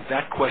echo of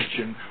that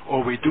question,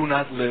 or we do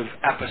not live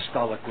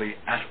apostolically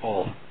at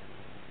all.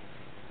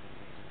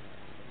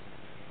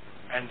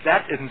 And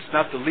that is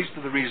not the least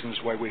of the reasons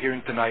why we're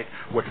hearing tonight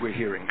what we're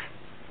hearing.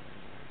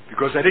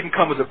 Because I didn't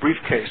come with a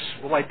briefcase.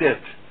 Well, I did.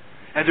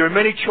 And there are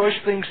many choice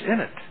things in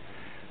it.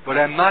 But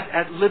I'm not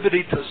at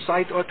liberty to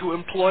cite or to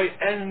employ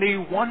any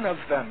one of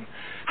them.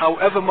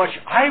 However much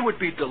I would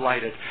be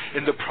delighted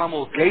in the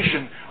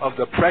promulgation of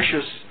the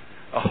precious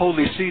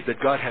holy seed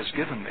that God has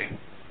given me.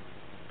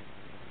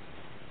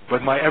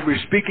 But my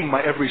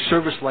every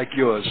service like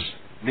yours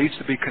needs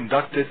to be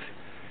conducted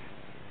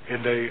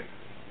in the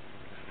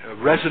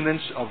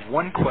resonance of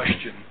one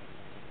question.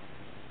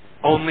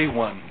 Only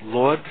one.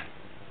 Lord,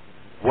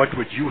 what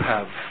would you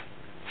have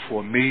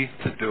for me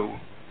to do?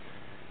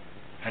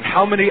 And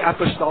how many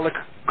apostolic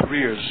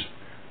careers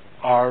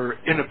are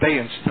in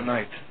abeyance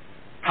tonight?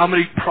 How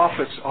many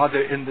prophets are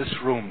there in this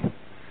room?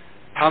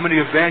 How many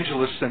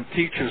evangelists and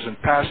teachers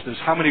and pastors?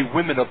 How many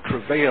women of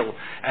travail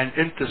and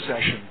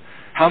intercession?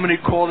 How many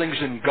callings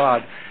in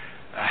God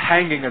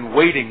hanging and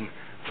waiting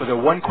for the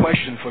one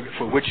question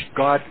for which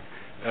God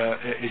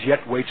is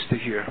yet waits to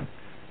hear,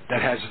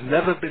 that has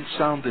never been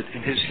sounded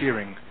in His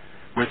hearing,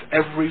 with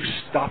every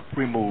stop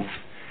removed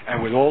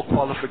and with all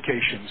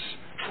qualifications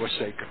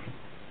forsaken?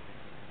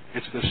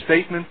 It's the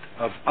statement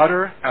of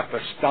utter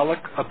apostolic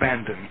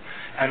abandon.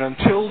 And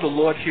until the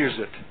Lord hears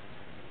it,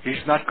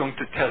 He's not going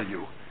to tell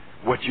you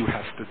what you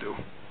have to do.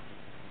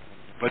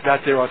 But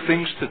that there are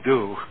things to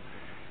do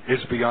is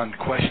beyond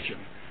question.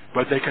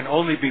 But they can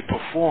only be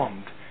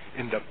performed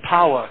in the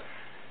power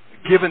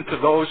given to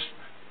those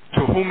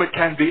to whom it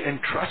can be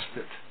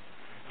entrusted.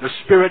 The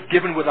Spirit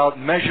given without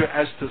measure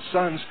as to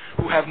sons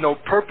who have no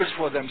purpose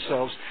for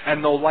themselves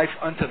and no life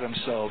unto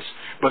themselves,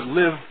 but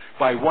live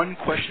by one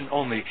question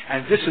only,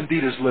 and this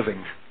indeed is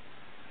living.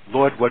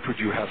 Lord, what would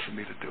you have for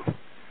me to do?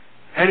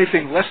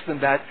 Anything less than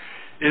that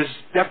is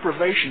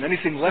deprivation.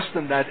 Anything less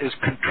than that is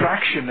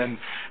contraction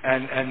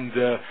and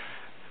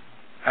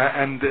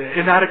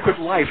inadequate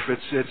life.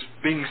 It's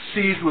being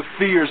seized with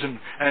fears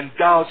and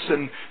doubts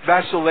and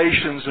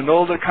vacillations and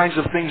all the kinds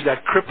of things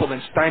that cripple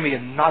and stymie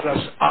and knot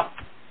us up.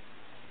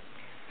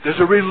 There's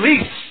a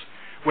release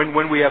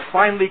when we have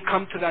finally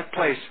come to that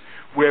place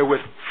where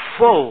with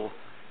full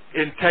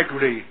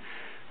integrity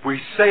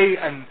we say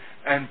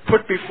and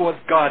put before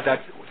God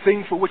that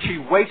thing for which He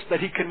waits, that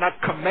He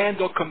cannot command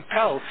or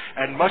compel,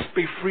 and must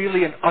be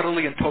freely and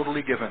utterly and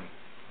totally given.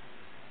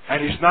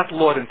 And He's not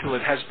Lord until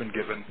it has been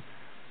given.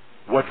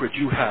 What would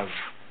you have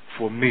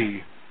for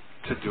me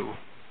to do?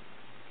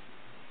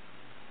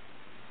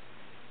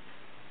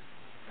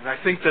 And I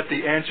think that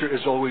the answer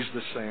is always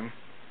the same,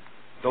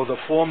 though the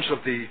forms of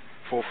the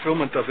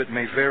fulfillment of it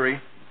may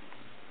vary.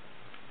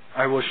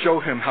 I will show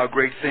him how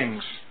great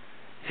things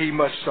he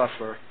must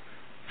suffer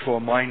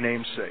for my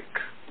name's sake.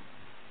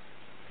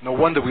 No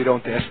wonder we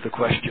don't ask the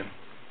question.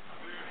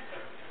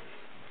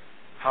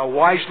 How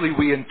wisely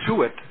we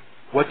intuit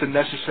what the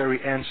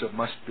necessary answer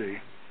must be.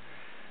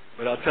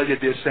 But I'll tell you,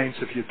 dear saints,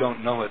 if you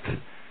don't know it,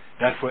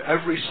 that for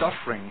every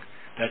suffering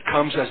that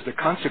comes as the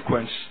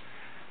consequence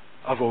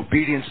of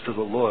obedience to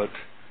the Lord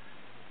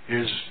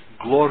is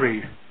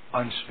glory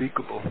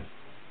unspeakable,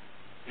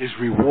 is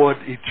reward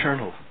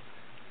eternal,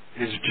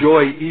 is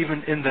joy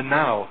even in the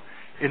now,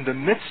 in the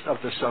midst of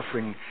the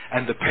suffering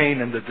and the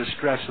pain and the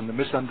distress and the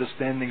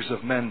misunderstandings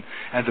of men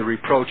and the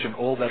reproach and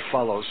all that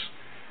follows,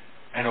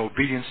 and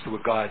obedience to a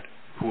God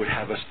who would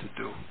have us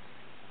to do.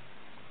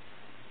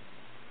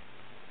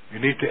 You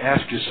need to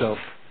ask yourself,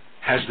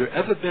 has there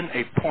ever been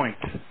a point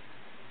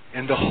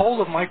in the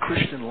whole of my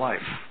Christian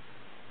life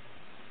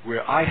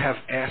where I have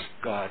asked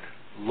God,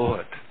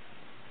 Lord,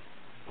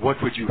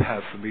 what would you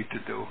have for me to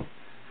do?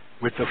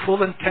 With the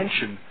full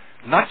intention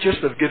Not just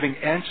of giving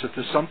answer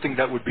to something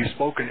that would be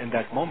spoken in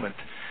that moment,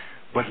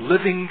 but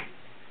living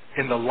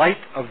in the light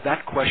of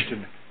that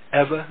question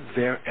ever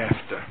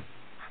thereafter.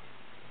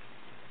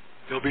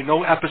 There'll be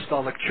no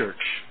apostolic church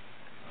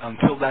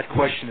until that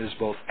question is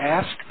both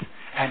asked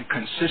and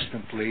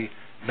consistently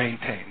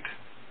maintained.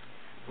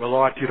 Well,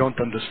 Art, you don't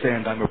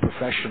understand. I'm a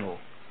professional.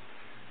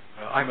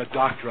 I'm a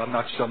doctor. I'm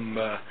not some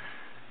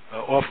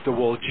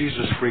off-the-wall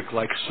Jesus freak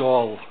like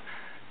Saul.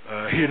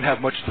 He didn't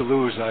have much to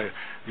lose.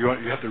 You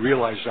have to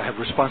realize I have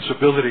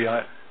responsibility.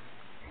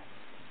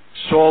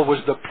 Saul was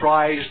the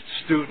prized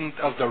student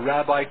of the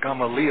Rabbi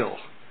Gamaliel.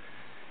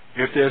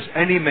 If there's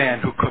any man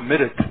who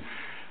committed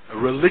a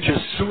religious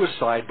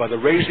suicide by the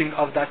raising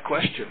of that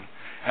question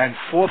and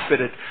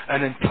forfeited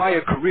an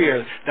entire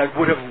career that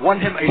would have won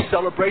him a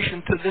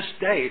celebration to this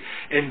day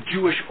in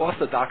Jewish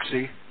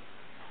orthodoxy,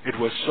 it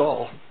was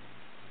Saul.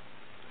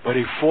 But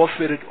he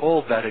forfeited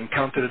all that and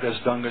counted it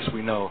as dung, as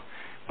we know,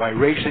 by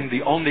raising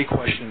the only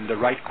question, the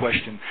right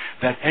question,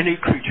 that any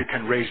creature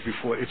can raise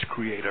before its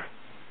creator.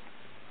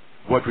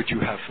 What would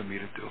you have for me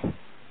to do?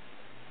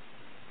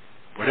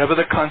 Whatever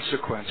the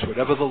consequence,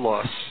 whatever the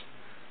loss,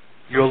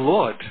 you're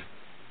Lord.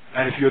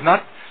 And if you're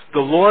not the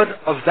Lord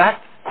of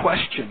that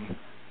question,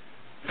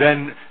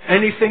 then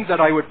anything that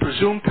I would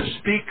presume to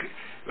speak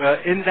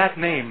in that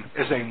name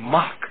is a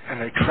mock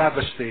and a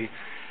travesty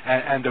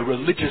and a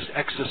religious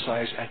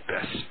exercise at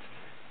best,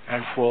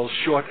 and falls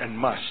short and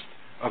must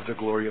of the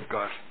glory of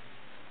God.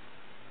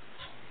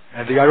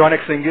 And the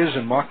ironic thing is,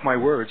 and mark my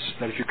words,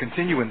 that if you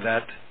continue in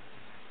that,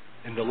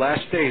 in the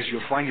last days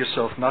you'll find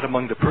yourself not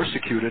among the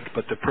persecuted,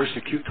 but the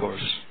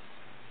persecutors.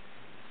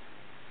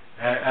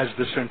 As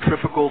the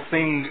centrifugal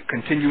thing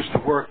continues to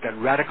work that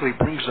radically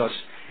brings us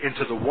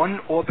into the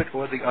one orbit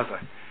or the other,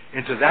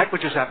 into that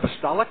which is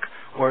apostolic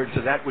or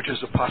into that which is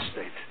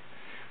apostate.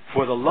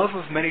 For the love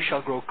of many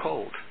shall grow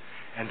cold,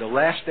 and the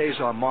last days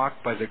are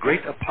marked by the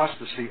great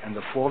apostasy and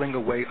the falling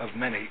away of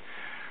many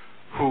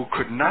who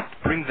could not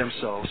bring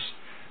themselves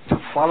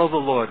to follow the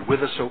Lord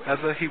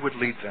whithersoever he would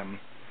lead them,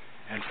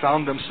 and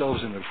found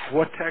themselves in a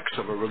vortex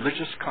of a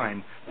religious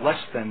kind less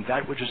than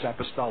that which is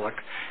apostolic,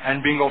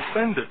 and being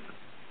offended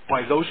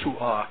by those who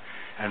are,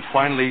 and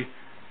finally,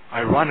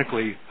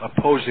 ironically,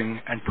 opposing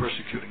and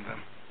persecuting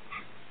them.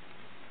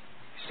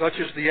 Such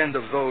is the end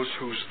of those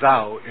whose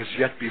thou is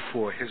yet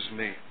before his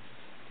me.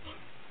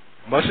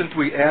 Mustn't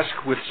we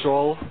ask with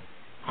Saul,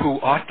 who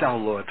art thou,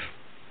 Lord?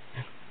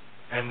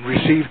 And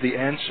receive the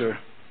answer,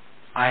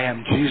 I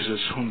am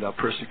Jesus whom thou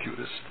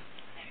persecutest.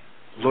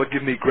 Lord,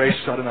 give me grace.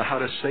 I don't know how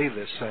to say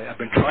this. I've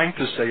been trying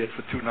to say it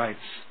for 2 nights.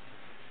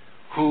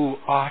 Who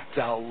art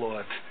thou,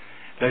 Lord?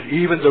 That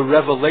even the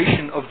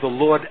revelation of the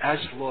Lord as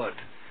Lord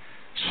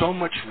so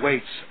much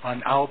waits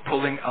on our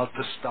pulling out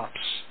the stops,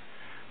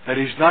 that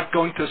he's not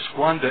going to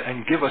squander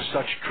and give us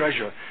such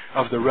treasure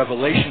of the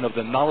revelation of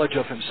the knowledge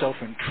of himself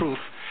in truth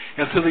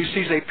until he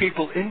sees a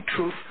people in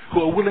truth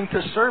who are willing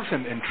to serve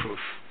him in truth.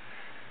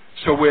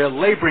 So we're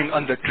laboring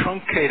under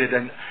truncated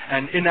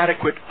and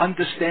inadequate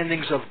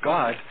understandings of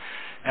God,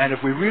 and if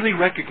we really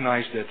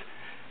recognized it,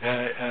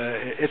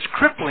 it's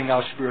crippling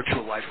our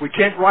spiritual life. We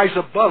can't rise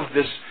above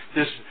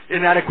this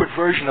inadequate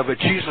version of a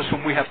Jesus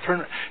whom we have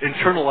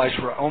internalized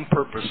for our own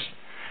purpose.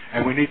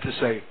 And we need to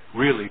say,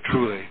 really,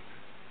 truly,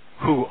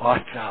 who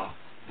art thou,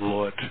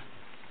 Lord?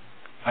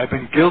 I've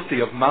been guilty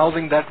of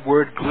mouthing that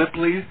word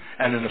glibly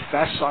and in a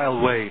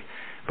facile way,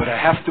 but I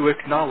have to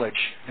acknowledge,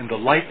 in the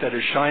light that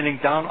is shining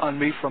down on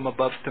me from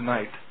above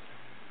tonight,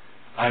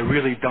 I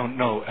really don't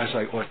know as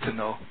I ought to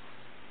know.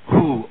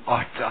 Who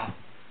art thou?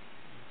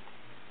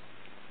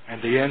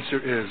 And the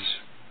answer is,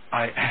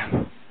 I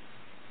am.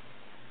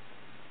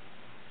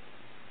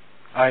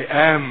 I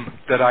am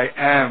that I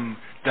am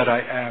that I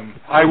am.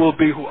 I will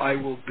be who I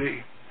will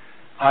be.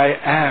 I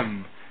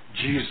am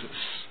Jesus.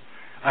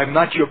 I'm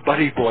not your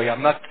buddy boy.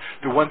 I'm not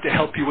the one to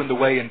help you in the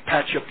way and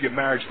patch up your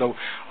marriage, though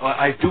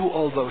I do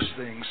all those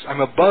things.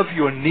 I'm above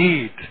your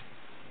need.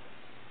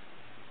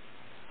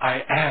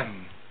 I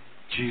am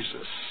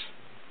Jesus.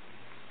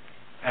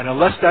 And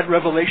unless that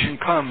revelation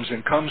comes,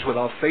 and comes with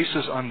our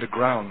faces on the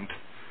ground,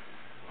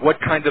 what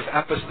kind of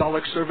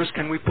apostolic service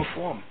can we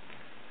perform?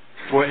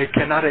 For it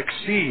cannot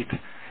exceed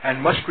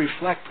and must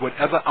reflect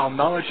whatever our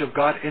knowledge of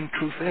God in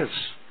truth is.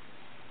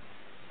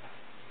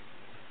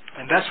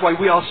 And that's why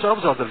we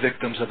ourselves are the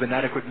victims of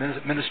inadequate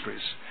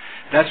ministries.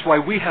 That's why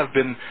we have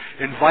been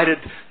invited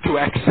to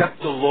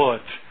accept the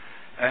Lord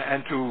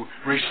and to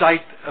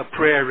recite a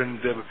prayer and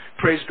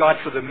praise God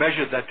for the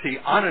measure that He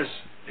honors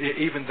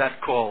even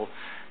that call.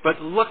 But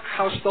look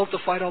how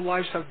stultified our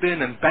lives have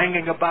been, and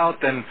banging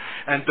about and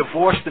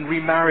divorced and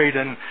remarried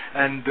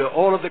and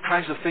all of the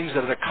kinds of things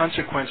that are the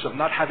consequence of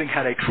not having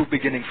had a true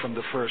beginning from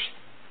the first.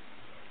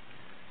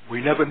 We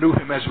never knew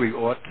Him as we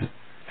ought,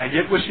 and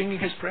yet we're singing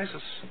His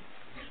praises.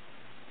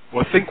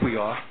 Or think we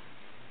are.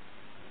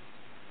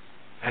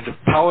 And the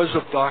powers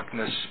of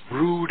darkness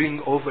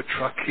brooding over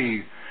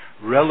Truckee,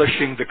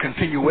 relishing the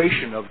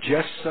continuation of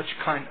just such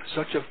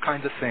a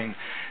kind of thing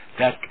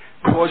that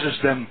causes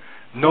them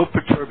no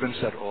perturbance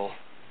at all.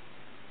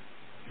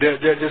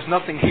 There's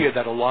nothing here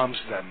that alarms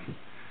them.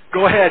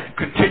 Go ahead,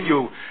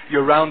 continue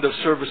your round of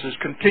services,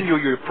 continue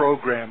your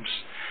programs,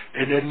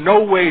 and in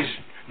no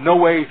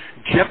way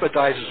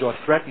jeopardizes or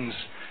threatens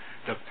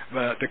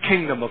the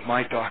kingdom of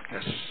my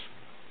darkness.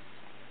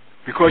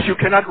 Because you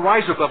cannot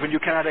rise above and you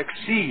cannot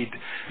exceed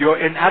your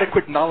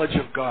inadequate knowledge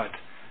of God.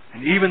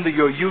 And even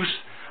your use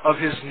of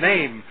His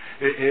name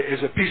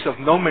is a piece of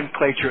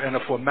nomenclature and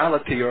a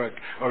formality or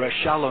a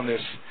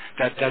shallowness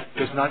that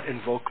does not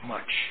invoke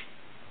much.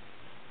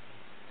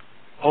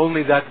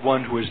 Only that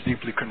one who is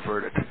deeply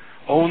converted,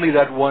 only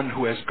that one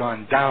who has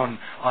gone down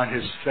on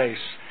his face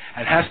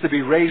and has to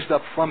be raised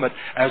up from it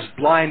as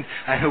blind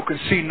and who can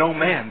see no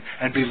man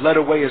and be led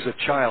away as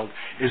a child,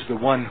 is the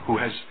one who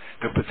has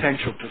the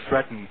potential to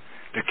threaten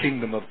the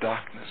kingdom of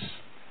darkness.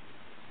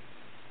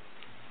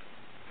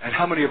 And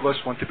how many of us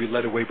want to be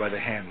led away by the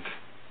hand?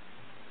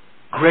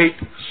 Great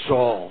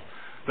Saul,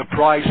 the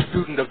prize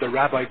student of the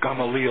Rabbi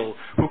Gamaliel,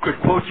 who could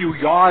quote you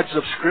yards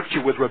of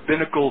scripture with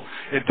rabbinical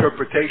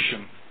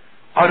interpretation,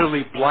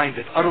 utterly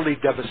blinded, utterly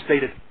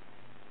devastated.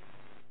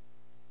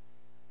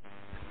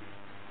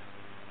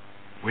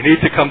 We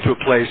need to come to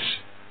a place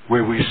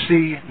where we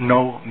see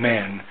no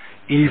man,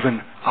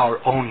 even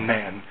our own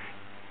man,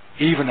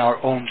 even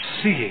our own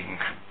seeing.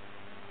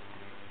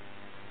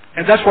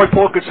 And that's why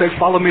Paul could say,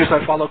 follow me as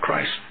I follow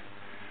Christ.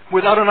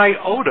 Without an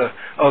iota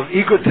of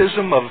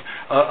egotism,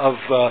 of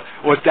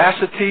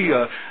audacity,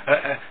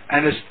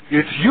 and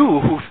it's you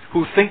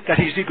who think that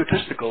he's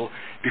egotistical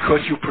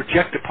because you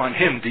project upon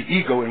him the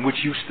ego in which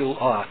you still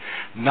are,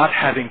 not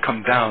having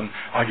come down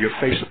on your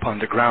face upon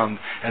the ground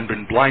and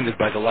been blinded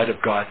by the light of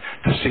God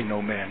to see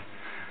no man.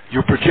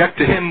 You project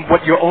to him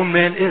what your own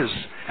man is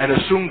and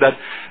assume that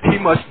he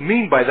must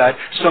mean by that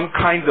some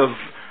kind of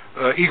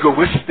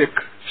egoistic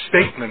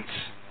statement,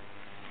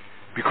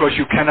 because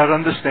you cannot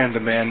understand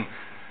the man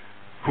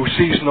who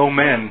sees no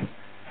man,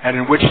 and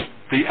in which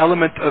the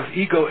element of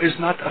ego is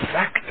not a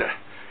factor.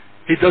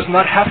 He does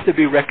not have to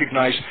be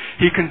recognized.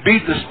 He can be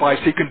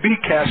despised. He can be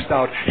cast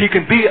out. He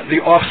can be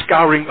the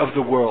offscouring of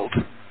the world,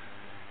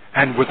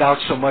 and without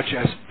so much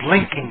as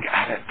blinking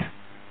at it.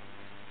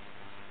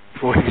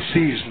 For he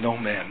sees no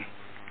man.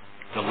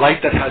 The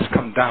light that has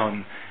come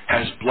down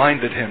has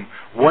blinded him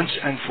once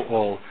and for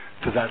all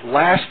to that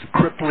last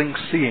crippling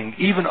seeing,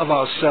 even of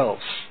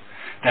ourselves,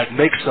 that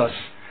makes us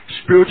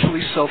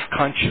spiritually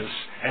self-conscious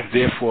and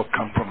therefore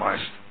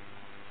compromised.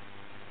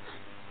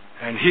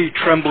 And he,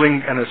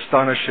 trembling and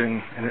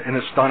in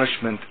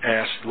astonishment,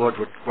 asked, Lord,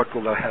 what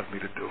will thou have me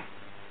to do?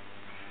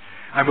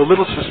 I'm a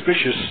little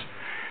suspicious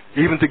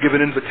even to give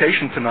an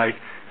invitation tonight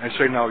and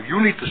say, now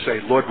you need to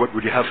say, Lord, what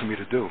would you have for me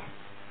to do?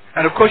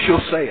 And of course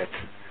you'll say it,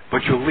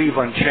 but you'll leave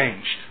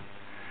unchanged,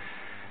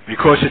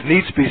 because it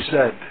needs to be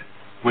said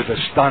with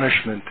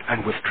astonishment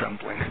and with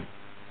trembling.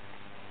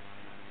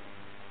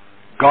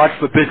 God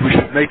forbid we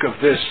should make of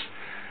this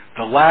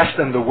the last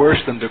and the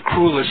worst and the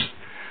cruelest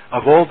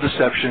of all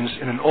deceptions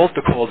in an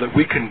altar call that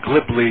we can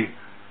glibly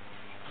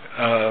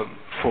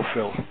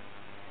fulfill.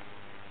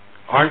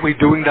 Aren't we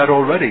doing that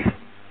already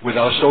with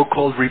our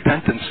so-called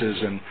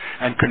repentances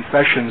and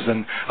confessions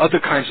and other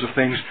kinds of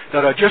things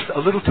that are just a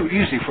little too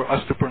easy for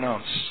us to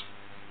pronounce?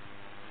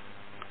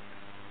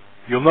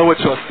 You'll know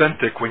it's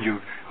authentic when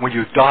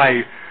you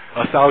die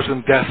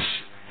 1,000 deaths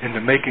in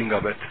the making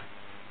of it.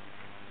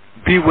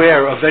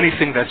 Beware of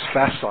anything that's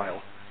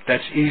facile,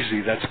 that's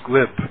easy, that's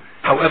glib,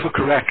 however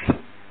correct.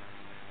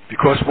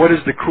 Because what is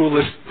the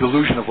cruelest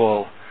delusion of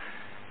all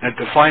than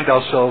to find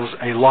ourselves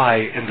a lie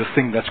in the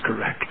thing that's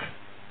correct?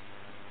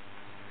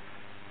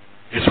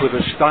 It's with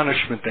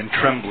astonishment and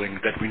trembling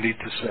that we need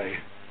to say,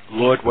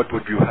 Lord, what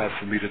would you have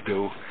for me to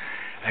do?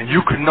 And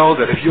you can know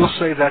that if you'll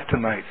say that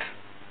tonight,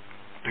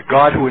 the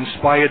God who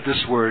inspired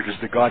this word is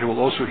the God who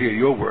will also hear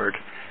your word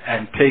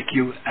and take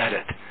you at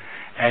it.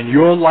 And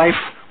your life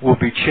will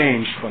be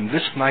changed from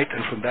this night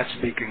and from that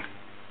speaking.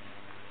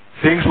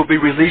 Things will be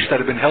released that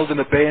have been held in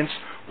abeyance,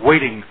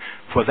 waiting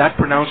for that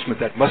pronouncement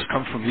that must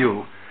come from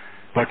you,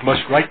 but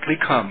must rightly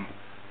come,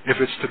 if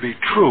it's to be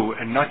true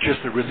and not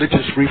just a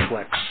religious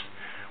reflex,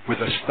 with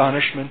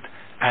astonishment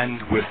and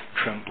with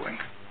trembling.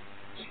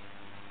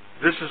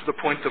 This is the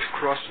point of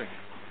crossing.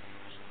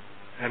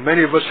 And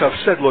many of us have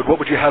said, Lord, what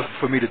would you have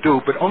for me to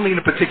do? But only in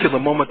a particular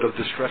moment of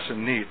distress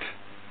and need.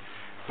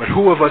 But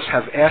who of us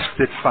have asked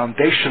it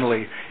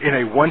foundationally in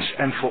a once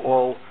and for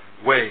all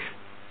way,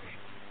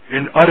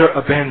 in utter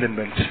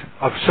abandonment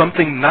of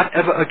something not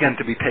ever again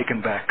to be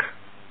taken back?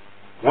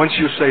 Once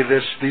you say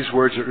this, these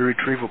words are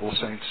irretrievable,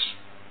 saints.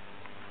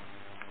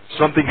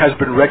 Something has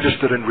been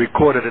registered and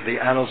recorded in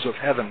the annals of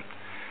heaven,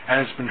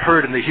 and it's been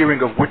heard in the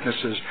hearing of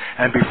witnesses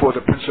and before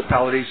the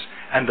principalities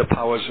and the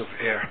powers of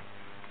air.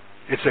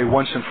 It's a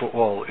once and for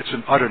all. It's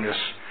an utterness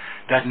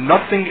that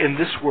nothing in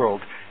this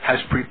world has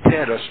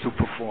prepared us to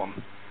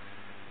perform.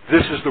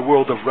 This is the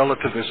world of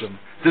relativism.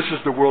 This is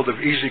the world of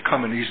easy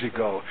come and easy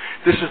go.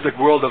 This is the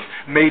world of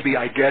maybe,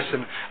 I guess,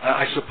 and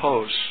I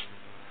suppose.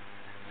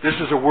 This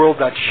is a world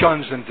that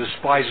shuns and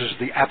despises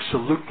the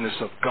absoluteness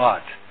of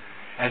God,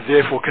 and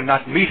therefore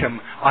cannot meet him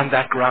on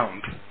that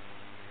ground.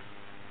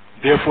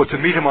 Therefore, to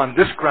meet him on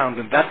this ground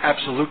and that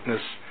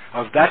absoluteness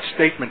of that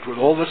statement with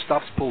all the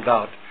stops pulled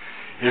out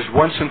is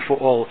once and for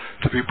all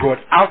to be brought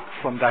out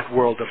from that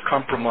world of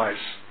compromise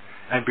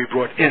and be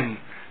brought in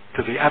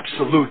to the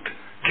absolute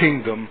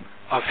kingdom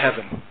of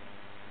heaven.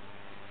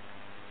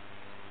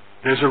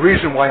 There's a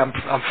reason why I'm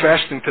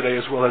fasting today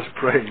as well as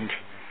praying,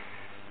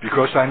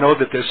 because I know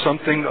that there's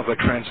something of a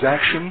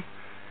transaction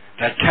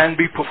that can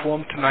be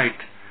performed tonight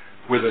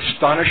with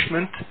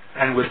astonishment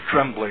and with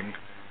trembling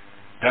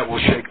that will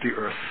shake the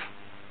earth,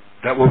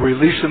 that will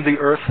release in the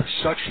earth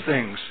such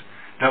things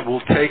that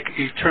will take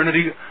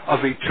eternity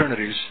of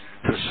eternities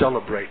to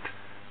celebrate.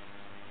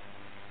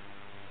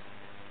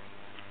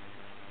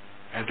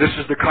 And this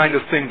is the kind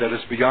of thing that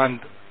is beyond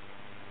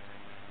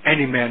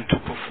any man to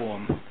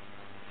perform.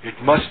 It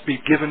must be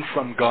given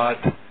from God,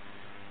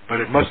 but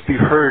it must be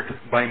heard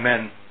by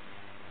men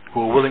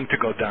who are willing to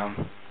go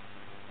down.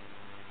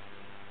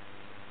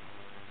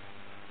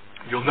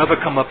 You'll never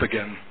come up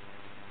again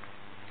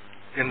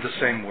in the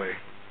same way.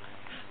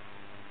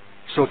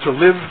 So to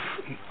live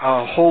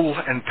a whole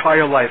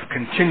entire life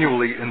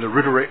continually in the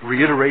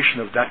reiteration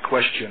of that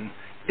question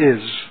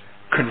is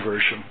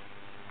conversion.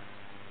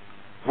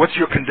 What's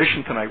your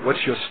condition tonight?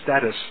 What's your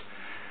status?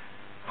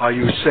 Are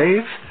you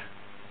saved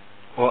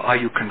or are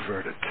you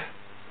converted?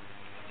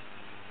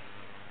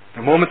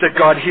 The moment that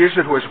God hears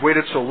it, who has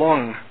waited so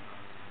long,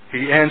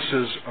 he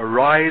answers,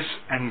 arise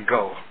and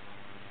go.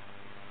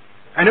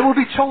 And it will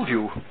be told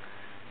you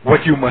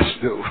what you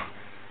must do.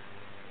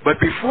 But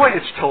before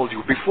it's told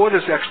you, before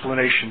there's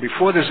explanation,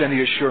 before there's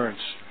any assurance,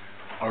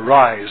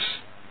 arise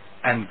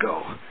and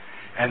go.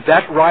 And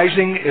that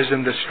rising is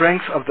in the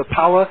strength of the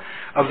power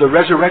of the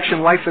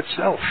resurrection life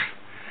itself.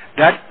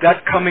 That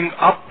coming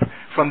up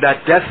from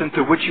that death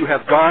into which you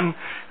have gone,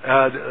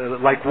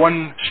 like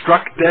one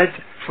struck dead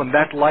from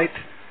that light,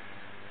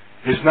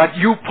 is not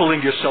you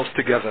pulling yourself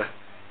together.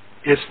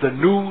 It's the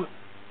new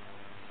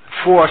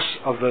force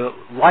of the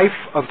life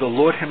of the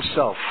Lord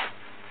himself.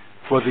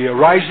 For the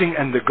arising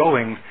and the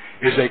going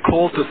is a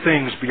call to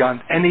things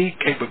beyond any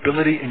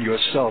capability in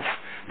yourself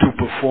to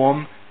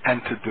perform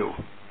and to do.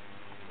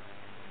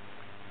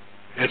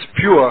 It's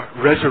pure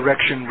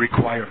resurrection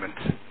requirement.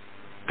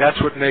 That's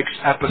what makes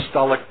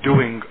apostolic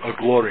doing a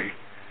glory.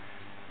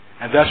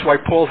 And that's why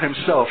Paul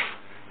himself,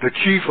 the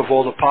chief of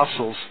all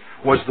apostles,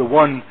 was the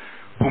one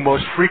who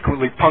most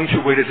frequently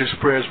punctuated his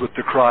prayers with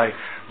the cry,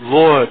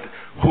 Lord,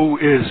 who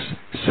is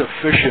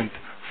sufficient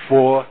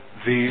for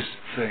these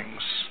things?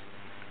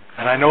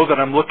 And I know that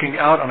I'm looking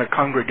out on a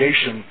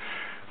congregation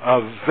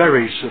of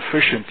very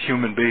sufficient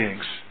human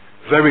beings,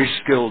 very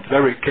skilled,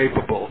 very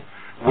capable,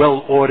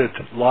 well-ordered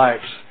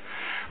lives,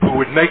 who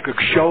would make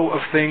a show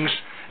of things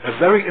a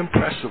very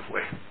impressive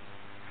way.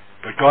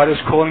 But God is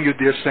calling you,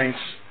 dear saints,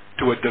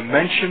 to a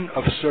dimension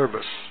of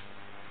service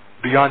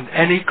beyond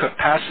any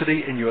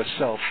capacity in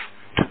yourself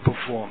to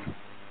perform.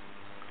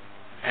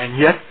 And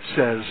yet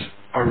says,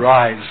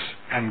 arise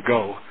and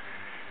go.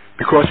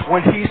 Because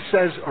when he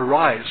says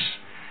arise,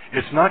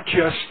 it's not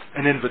just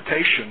an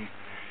invitation,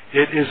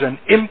 it is an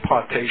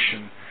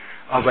impartation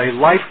of a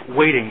life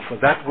waiting for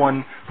that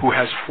one who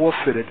has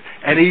forfeited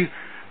any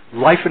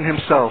life in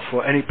himself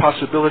or any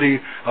possibility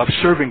of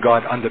serving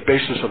God on the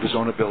basis of his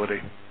own ability.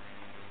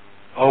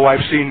 Oh,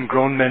 I've seen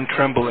grown men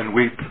tremble and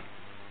weep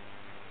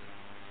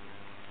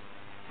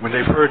when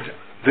they've heard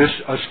this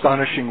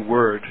astonishing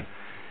word.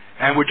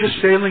 And we're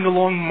just sailing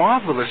along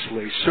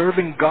marvelously,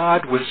 serving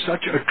God with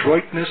such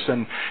adroitness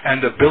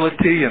and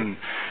ability, and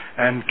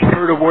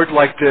heard a word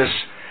like this,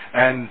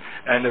 and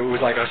it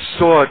was like a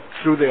sword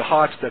through their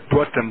hearts that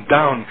brought them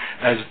down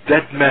as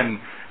dead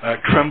men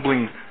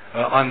trembling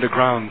on the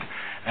ground,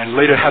 and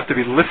later have to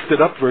be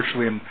lifted up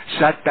virtually and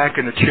sat back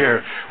in a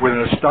chair with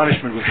an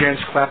astonishment, with hands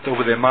clapped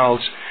over their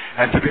mouths,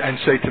 and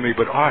say to me,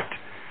 but Art,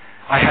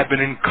 I have been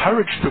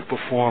encouraged to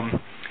perform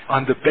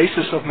on the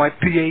basis of my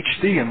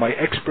PhD and my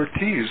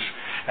expertise,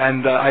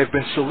 and I've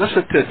been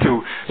solicited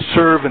to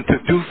serve and to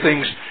do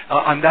things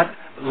on that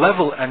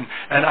level, and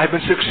I've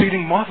been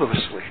succeeding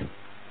marvelously.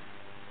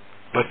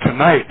 But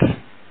tonight,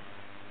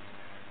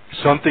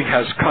 something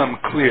has come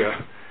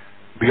clear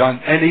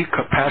beyond any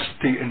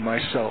capacity in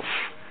myself.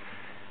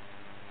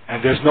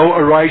 And there's no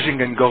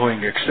arising and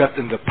going except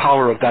in the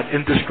power of that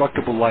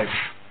indestructible life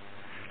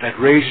that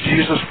raised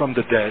Jesus from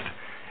the dead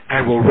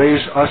and will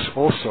raise us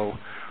also,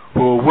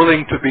 who are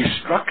willing to be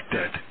struck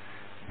dead,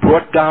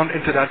 brought down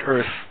into that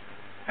earth,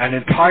 and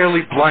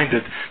entirely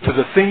blinded to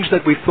the things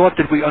that we thought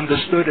that we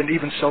understood and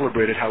even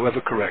celebrated,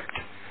 however correct.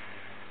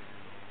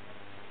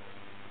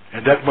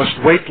 And that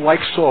must wait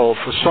like Saul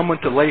for someone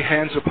to lay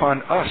hands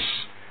upon us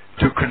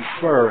to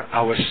confer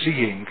our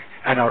seeing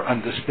and our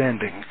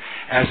understanding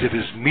as it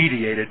is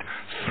mediated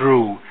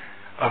through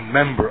a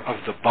member of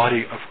the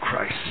body of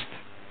Christ.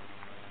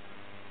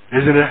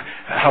 Isn't it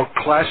how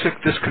classic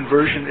this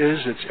conversion is?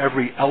 It's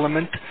every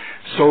element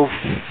so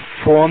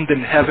formed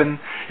in heaven,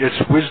 its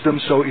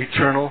wisdom so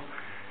eternal,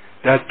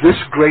 that this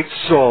great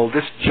soul,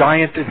 this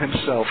giant in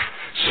himself,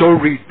 so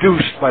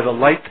reduced by the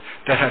light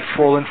that had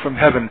fallen from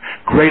heaven,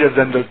 greater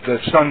than the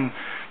sun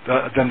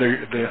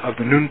of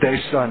the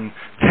noonday sun,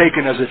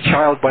 taken as a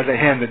child by the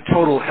hand in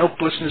total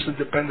helplessness and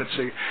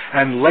dependency,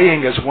 and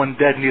laying as one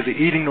dead, neither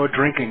eating nor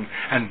drinking,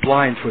 and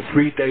blind for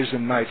 3 days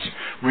and nights,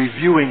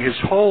 reviewing his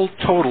whole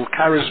total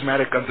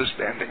charismatic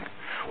understanding,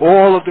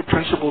 all of the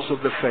principles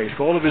of the faith,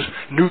 all of his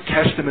New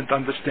Testament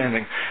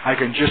understanding. I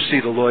can just see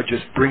the Lord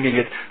just bringing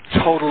it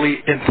totally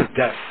into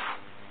death.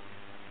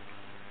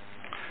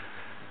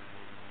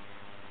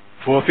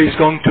 For if he's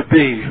going to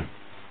be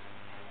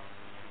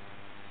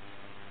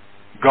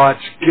God's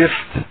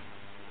gift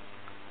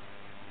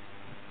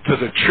to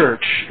the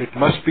church, it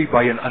must be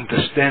by an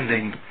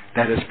understanding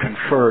that is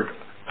conferred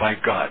by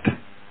God.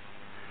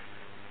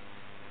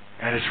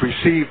 And it's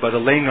received by the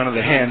laying on of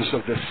the hands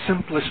of the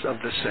simplest of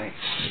the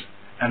saints,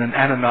 and an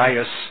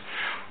Ananias,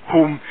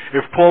 whom,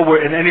 if Paul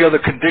were in any other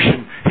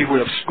condition, he would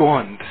have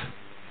scorned.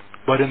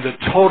 But in the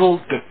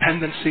total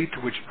dependency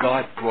to which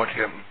God brought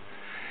him,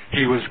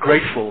 he was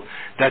grateful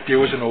that there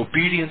was an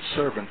obedient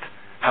servant,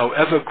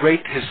 however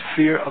great his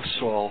fear of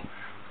Saul,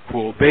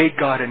 who obeyed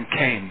God and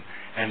came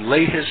and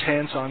laid his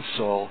hands on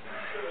Saul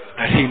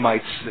that he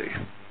might see.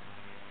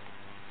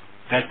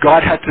 That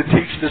God had to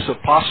teach this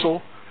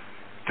apostle,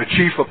 the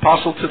chief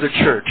apostle to the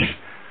church,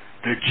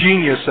 the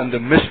genius and the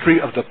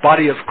mystery of the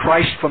body of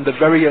Christ from the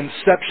very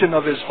inception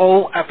of his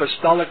whole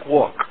apostolic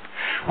walk,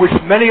 which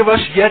many of us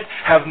yet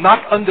have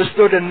not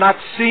understood and not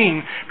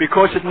seen,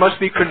 because it must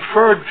be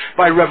conferred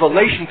by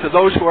revelation to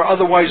those who are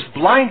otherwise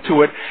blind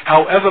to it,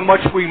 however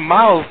much we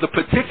mouth the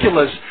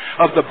particulars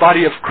of the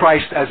body of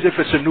Christ as if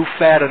it's a new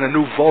fad and a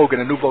new vogue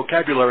and a new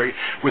vocabulary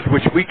with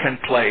which we can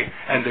play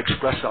and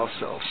express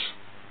ourselves.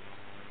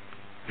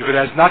 If it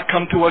has not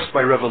come to us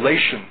by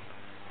revelation,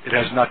 it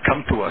has not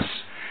come to us.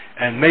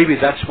 And maybe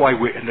that's why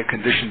we're in the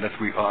condition that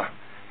we are.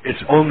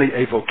 It's only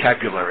a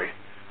vocabulary.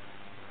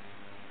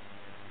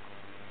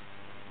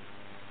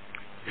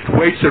 It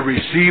waits a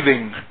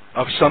receiving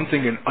of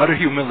something in utter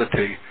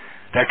humility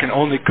that can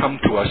only come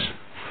to us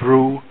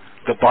through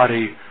the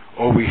body,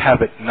 or we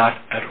have it not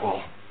at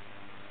all.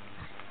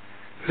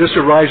 This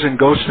arise and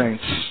go,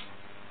 saints,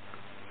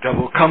 that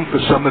will come for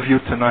some of you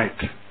tonight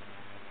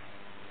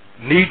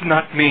need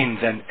not mean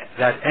then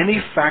that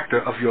any factor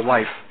of your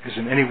life is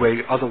in any way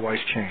otherwise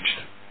changed.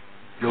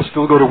 You'll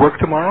still go to work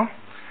tomorrow.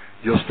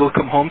 You'll still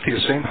come home to your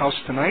same house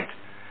tonight.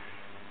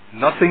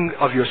 Nothing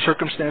of your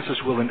circumstances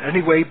will in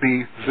any way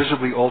be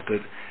visibly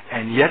altered,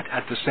 and yet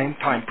at the same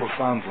time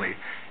profoundly,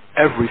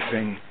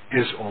 everything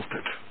is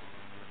altered.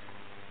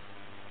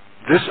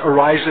 This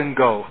arise and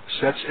go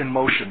sets in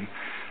motion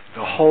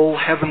the whole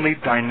heavenly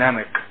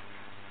dynamic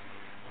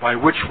by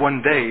which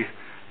one day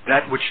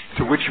that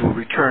to which you will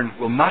return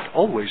will not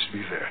always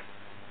be there.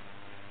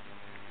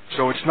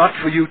 So it's not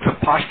for you to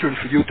posture and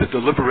for you to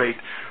deliberate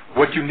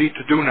what you need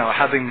to do now,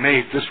 having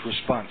made this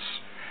response.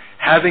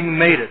 Having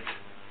made it,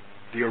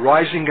 the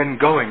arising and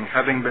going,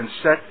 having been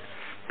set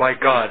by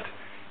God,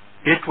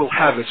 it will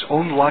have its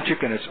own logic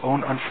and its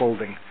own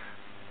unfolding.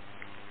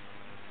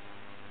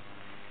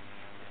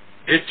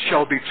 It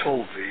shall be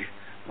told thee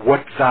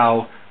what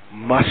thou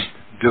must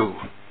do.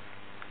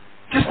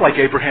 Just like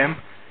Abraham,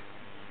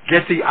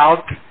 get thee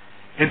out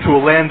into a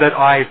land that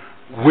I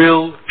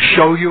will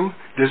show you.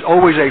 There's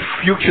always a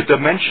future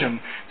dimension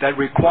that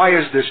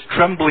requires this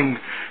trembling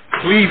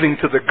cleaving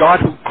to the God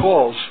who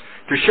calls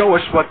to show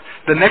us what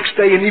the next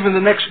day and even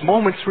the next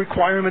moment's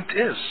requirement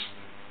is.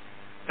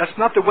 That's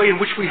not the way in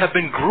which we have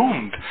been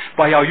groomed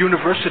by our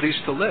universities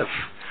to live.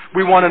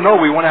 We want to know,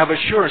 we want to have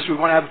assurance, we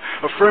want to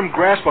have a firm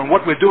grasp on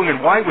what we're doing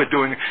and why we're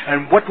doing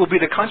and what will be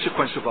the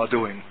consequence of our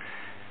doing.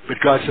 But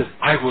God says,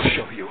 I will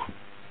show you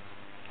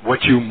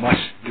what you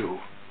must do.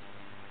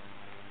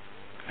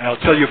 And I'll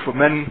tell you, for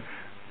men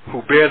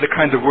who bear the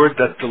kind of word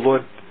that the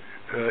Lord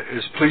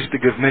is pleased to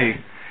give me,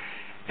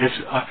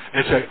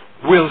 it's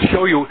a will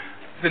show you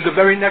in the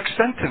very next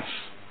sentence.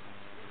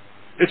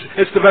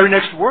 It's the very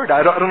next word.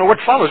 I don't know what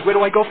follows. Where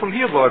do I go from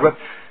here, Lord?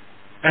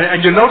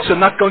 And your notes are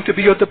not going to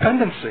be your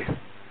dependency.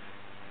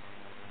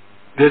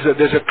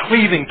 There's a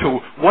cleaving to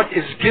what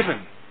is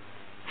given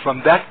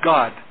from that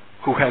God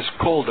who has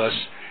called us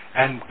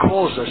and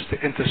calls us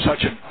into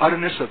such an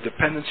utterness of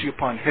dependency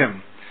upon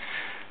Him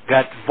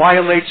that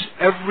violates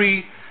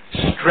every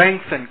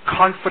strength and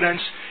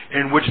confidence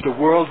in which the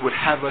world would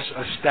have us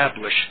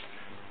established.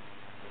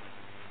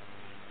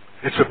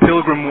 It's a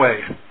pilgrim way,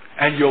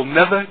 and you'll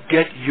never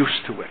get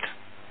used to it.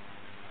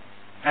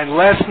 And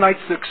last night's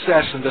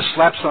success and the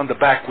slaps on the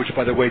back, which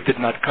by the way did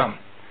not come,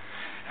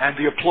 and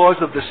the applause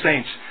of the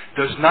saints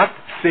does not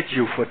fit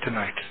you for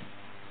tonight.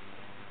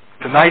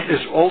 Tonight is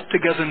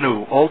altogether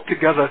new,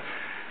 altogether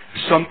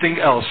something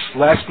else.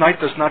 Last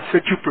night does not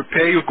fit you,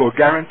 prepare you, or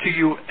guarantee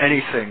you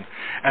anything.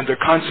 And the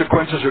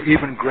consequences are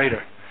even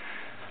greater.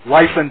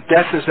 Life and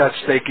death is at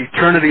stake.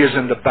 Eternity is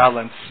in the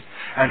balance.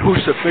 And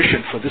who's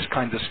sufficient for this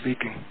kind of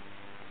speaking?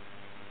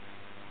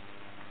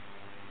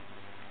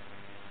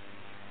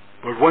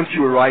 But once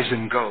you arise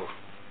and go,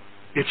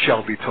 it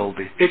shall be told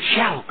thee. It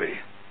shall be.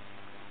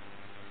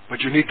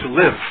 But you need to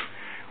live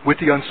with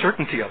the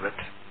uncertainty of it,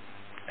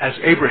 as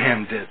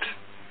Abraham did,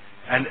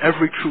 and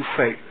every true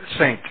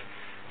saint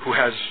who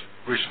has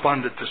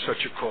responded to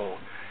such a call,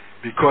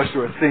 because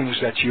there are things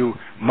that you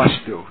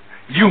must do.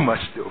 You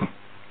must do.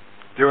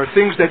 There are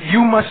things that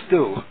you must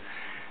do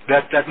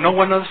that no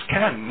one else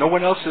can. No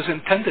one else is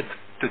intended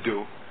to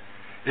do.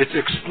 It's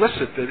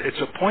explicit.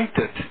 It's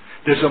appointed.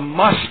 There's a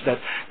must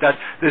that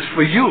is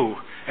for you.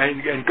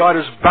 And God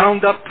is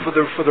bound up for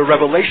the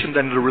revelation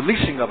and the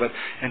releasing of it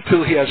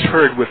until He has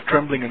heard with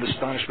trembling and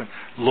astonishment,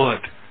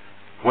 Lord,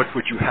 what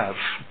would you have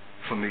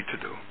for me to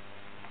do?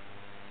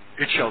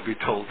 It shall be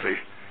told thee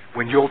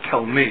when you'll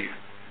tell me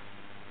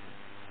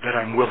that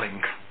I'm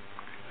willing,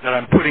 that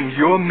I'm putting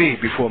your me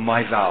before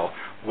my thou,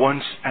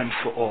 once and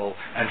for all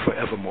and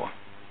forevermore.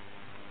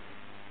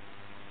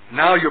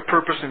 Now your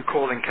purpose and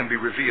calling can be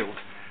revealed.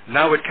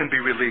 Now it can be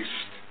released.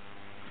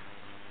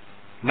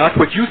 Not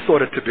what you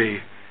thought it to be,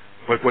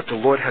 but what the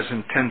Lord has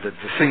intended,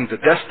 the thing, the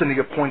destiny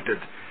appointed,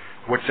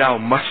 what thou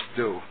must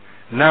do.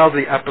 Now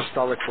the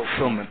apostolic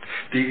fulfillment,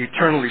 the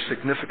eternally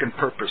significant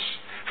purpose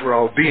for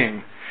our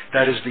being,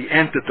 that is the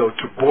antidote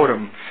to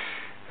boredom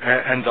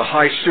and the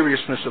high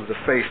seriousness of the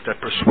faith that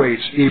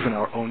persuades even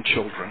our own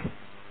children.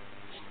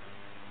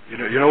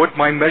 You know what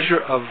my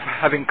measure of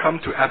having come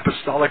to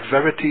apostolic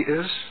verity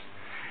is?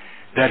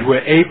 That we're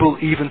able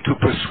even to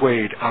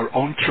persuade our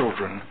own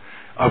children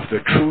of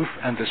the truth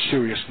and the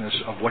seriousness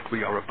of what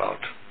we are about.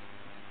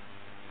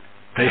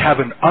 They have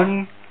an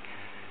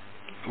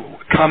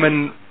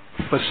uncommon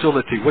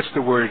facility, what's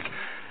the word?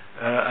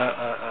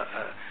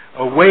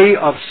 A way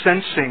of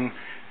sensing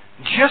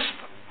just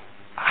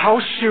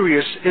how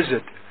serious is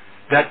it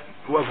that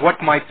of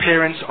what my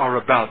parents are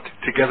about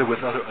together with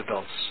other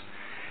adults.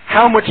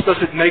 How much does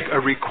it make a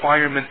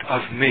requirement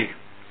of me?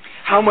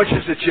 How much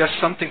is it just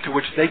something to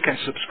which they can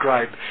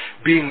subscribe,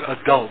 being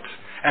adult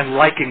and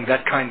liking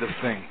that kind of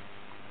thing?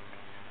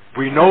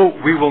 We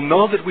will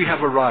know that we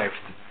have arrived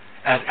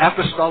at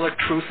apostolic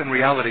truth and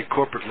reality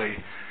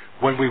corporately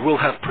when we will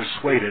have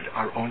persuaded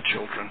our own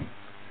children.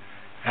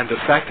 And the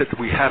fact that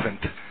we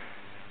haven't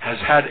has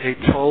had a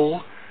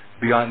toll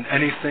beyond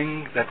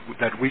anything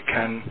that we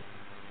can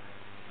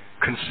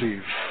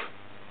conceive.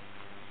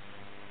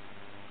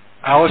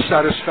 Our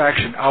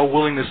satisfaction, our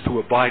willingness to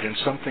abide in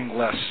something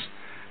less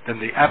than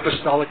the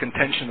apostolic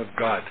intention of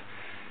God,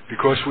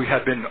 because we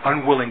have been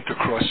unwilling to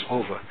cross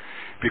over,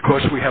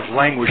 because we have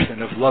languished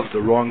and have loved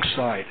the wrong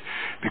side,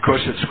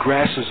 because its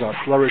grasses are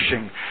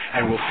flourishing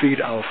and will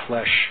feed our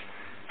flesh,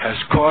 has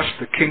cost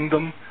the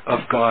kingdom of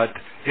God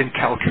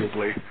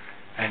incalculably,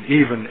 and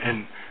even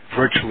in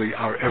virtually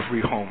our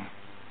every home.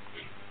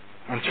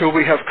 Until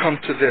we have come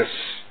to this,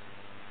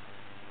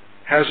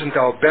 hasn't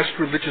our best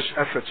religious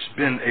efforts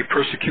been a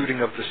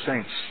persecuting of the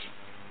saints,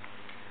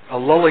 a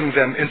lulling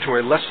them into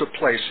a lesser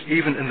place,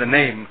 even in the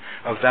name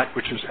of that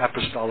which is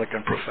apostolic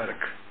and prophetic?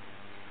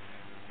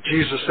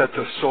 Jesus said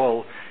to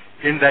Saul,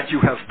 in that you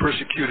have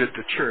persecuted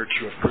the church,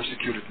 you have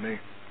persecuted me.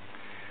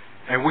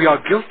 And we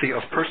are guilty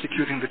of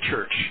persecuting the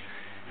church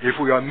if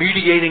we are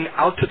mediating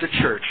out to the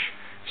church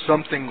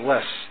something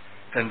less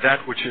than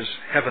that which is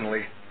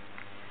heavenly.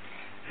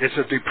 It's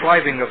a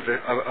depriving of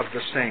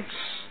the saints.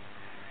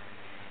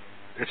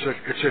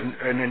 It's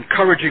an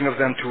encouraging of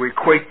them to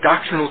equate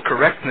doctrinal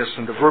correctness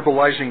and the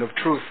verbalizing of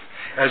truth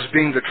as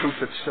being the truth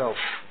itself,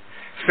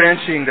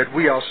 fancying that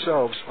we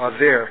ourselves are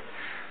there,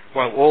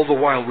 while all the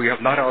while we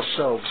have not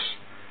ourselves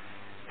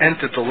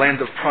entered the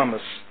land of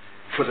promise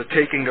for the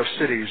taking of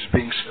cities,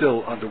 being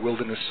still on the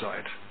wilderness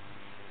side.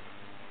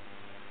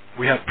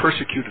 We have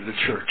persecuted the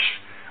church.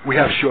 We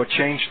have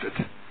shortchanged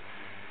it.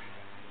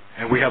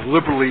 And we have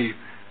liberally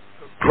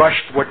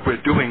brushed what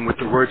we're doing with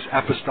the words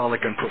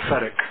apostolic and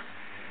prophetic,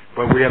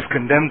 but we have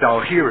condemned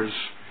our hearers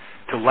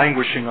to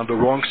languishing on the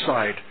wrong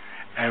side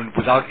and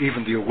without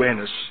even the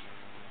awareness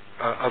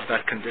of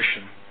that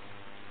condition.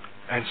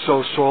 And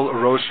so Saul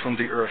arose from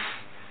the earth.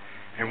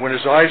 And when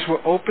his eyes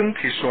were opened,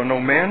 he saw no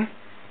man,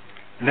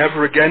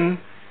 never again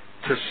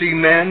to see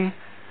man,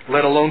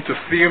 let alone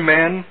to fear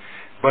man,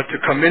 but to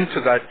come into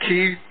that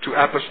key to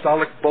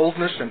apostolic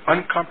boldness and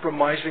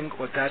uncompromising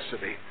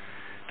audacity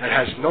that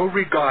has no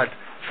regard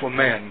for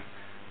man,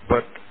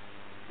 but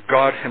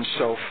God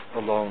Himself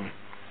alone.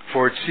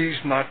 For it sees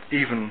not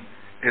even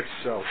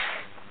itself.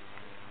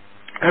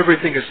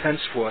 Everything is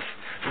henceforth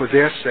for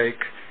their sake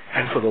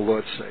and for the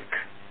Lord's sake.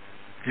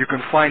 You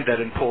can find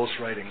that in Paul's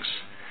writings.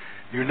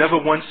 You never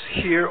once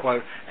hear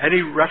or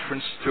any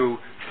reference to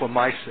for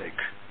my sake.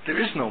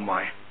 There is no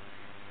my.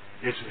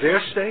 It's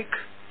their sake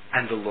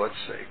and the Lord's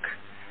sake.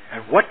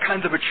 And what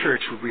kind of a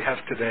church would we have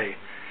today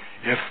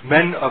if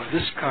men of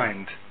this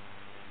kind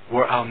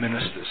were our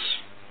ministers?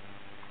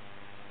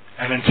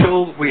 And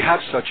until we have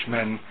such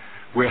men,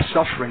 we're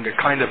suffering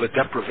a kind of a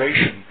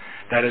deprivation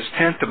that is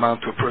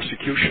tantamount to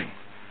persecution.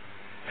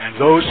 And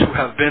those who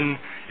have been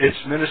its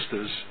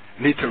ministers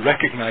need to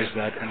recognize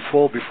that and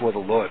fall before the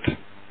Lord.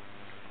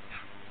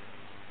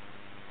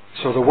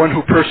 So the one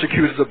who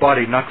persecuted the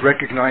body, not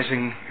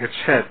recognizing its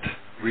head,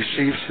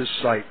 receives his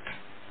sight,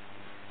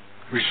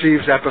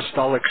 receives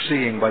apostolic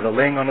seeing by the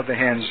laying on of the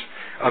hands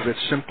of its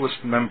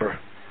simplest member,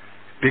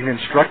 being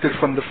instructed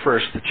from the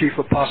first, the chief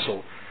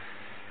apostle,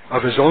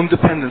 of his own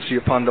dependency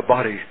upon the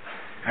body,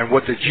 and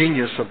what the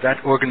genius of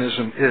that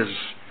organism is,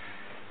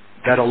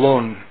 that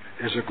alone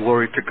is a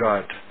glory to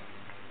God.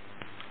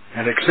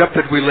 And except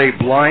that we lay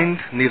blind,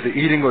 neither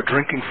eating or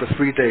drinking for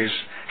 3 days,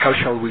 how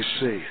shall we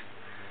see?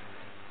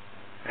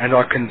 And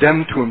are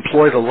condemned to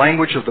employ the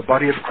language of the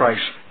body of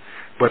Christ,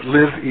 but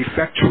live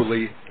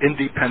effectually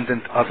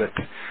independent of it,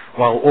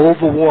 while all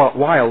the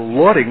while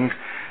lauding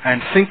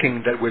and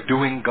thinking that we're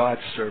doing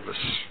God's service.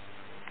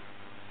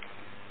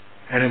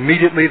 And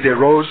immediately there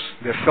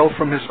fell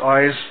from his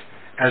eyes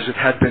as it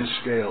had been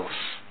scales.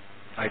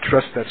 I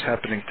trust that's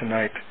happening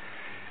tonight.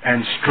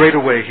 And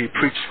straightway he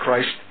preached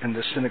Christ in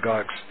the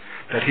synagogues,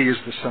 that he is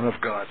the Son of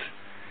God.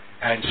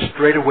 And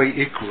straightway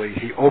equally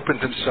he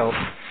opened himself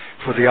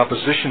for the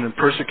opposition and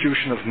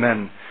persecution of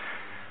men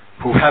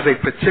who have a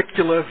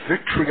particular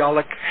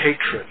vitriolic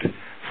hatred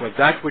for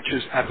that which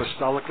is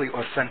apostolically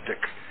authentic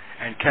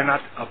and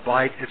cannot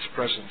abide its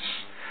presence.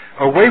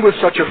 Away with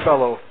such a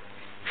fellow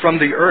from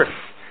the earth,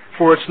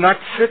 for it's not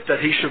fit that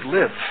he should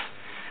live.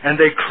 And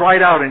they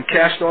cried out and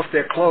cast off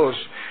their clothes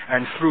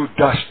and threw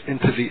dust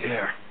into the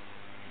air.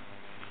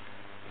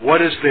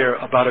 What is there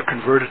about a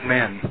converted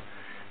man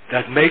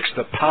that makes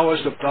the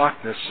powers of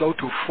darkness so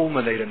to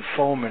fulminate and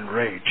foam and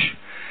rage,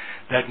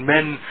 that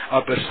men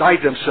are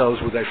beside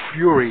themselves with a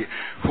fury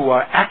who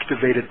are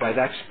activated by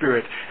that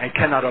spirit and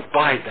cannot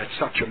abide that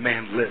such a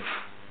man live?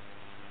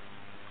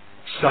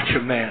 Such a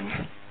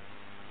man,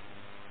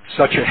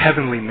 such a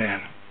heavenly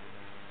man,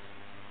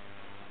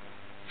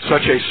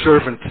 such a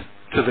servant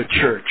to the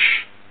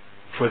church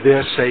for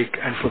their sake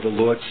and for the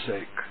Lord's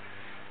sake,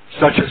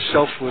 such a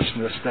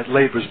selflessness that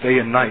labors day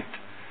and night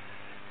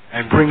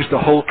and brings the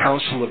whole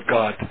counsel of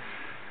God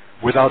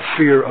without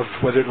fear of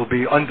whether it will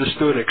be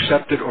understood,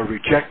 accepted, or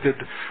rejected,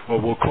 or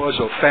will cause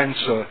offense,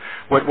 or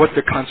what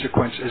the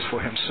consequence is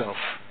for himself.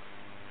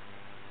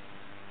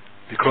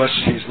 Because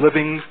he's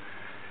living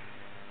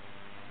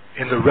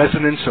in the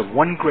resonance of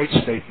one great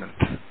statement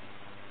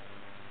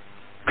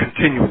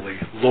continually: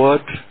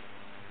 Lord,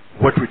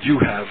 what would you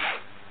have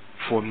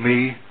for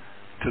me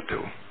to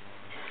do?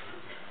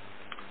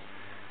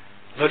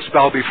 Let's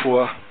bow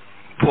before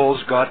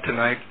Paul's God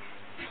tonight,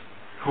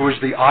 who is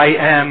the I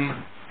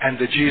am and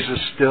the Jesus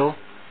still.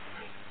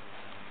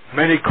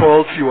 Many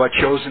called, few are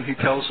chosen, he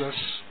tells us.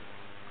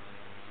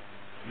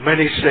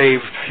 Many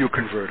saved, few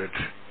converted.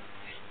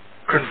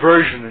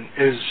 Conversion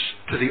is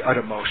to the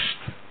uttermost.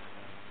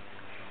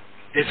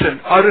 It's an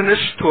utterness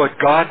toward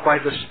God by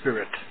the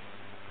Spirit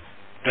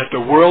that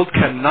the world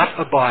cannot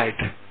abide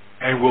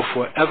and will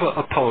forever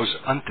oppose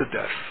unto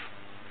death.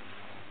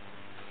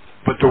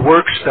 But the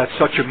works that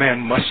such a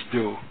man must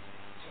do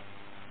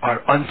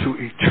are unto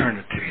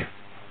eternity.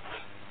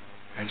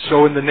 And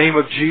so in the name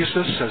of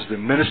Jesus, as the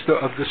minister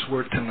of this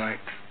word tonight,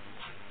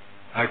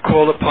 I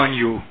call upon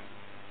you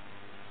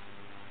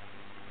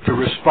to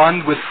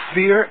respond with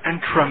fear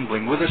and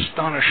trembling, with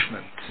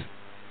astonishment,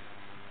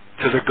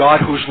 to the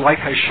God whose light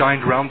has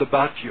shined round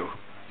about you,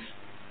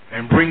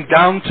 and bring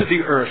down to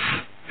the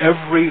earth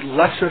every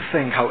lesser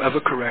thing, however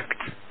correct,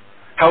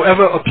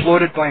 however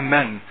applauded by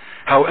men,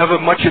 however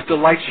much it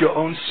delights your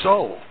own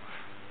soul,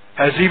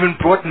 has even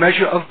brought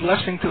measure of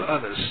blessing to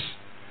others,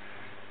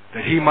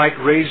 that he might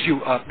raise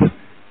you up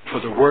for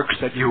the works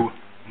that you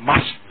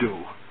must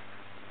do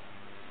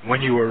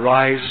when you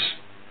arise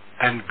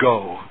and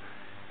go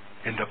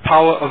in the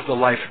power of the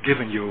life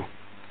given you,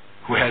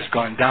 who has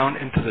gone down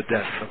into the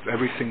death of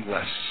everything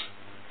less.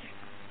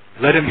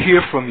 Let him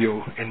hear from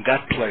you in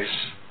that place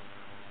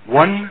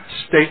one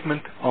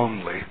statement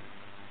only: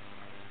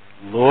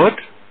 Lord,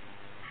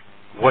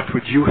 what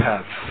would you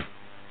have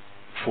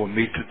for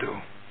me to do?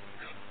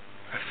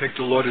 I think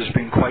the Lord is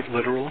being quite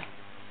literal.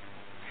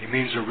 He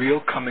means a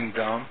real coming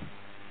down.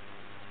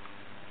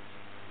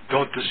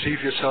 Don't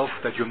deceive yourself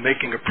that you're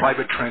making a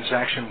private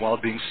transaction while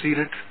being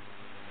seated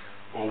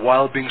or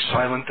while being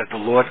silent, that the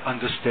Lord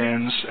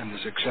understands and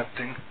is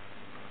accepting.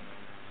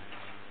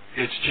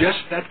 It's just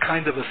that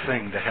kind of a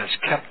thing that has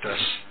kept us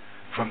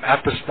from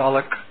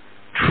apostolic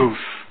truth,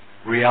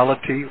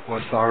 reality,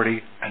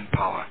 authority, and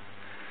power.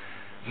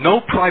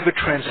 No private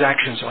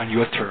transactions on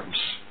your terms.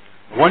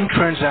 One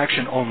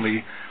transaction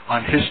only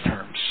on his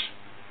terms,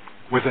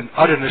 with an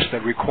utterness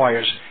that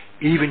requires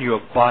even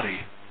your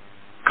body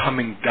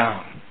coming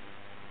down.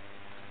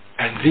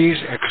 And these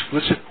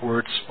explicit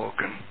words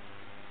spoken: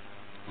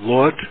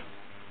 Lord,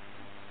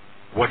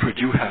 what would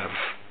you have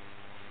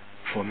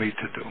for me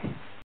to do?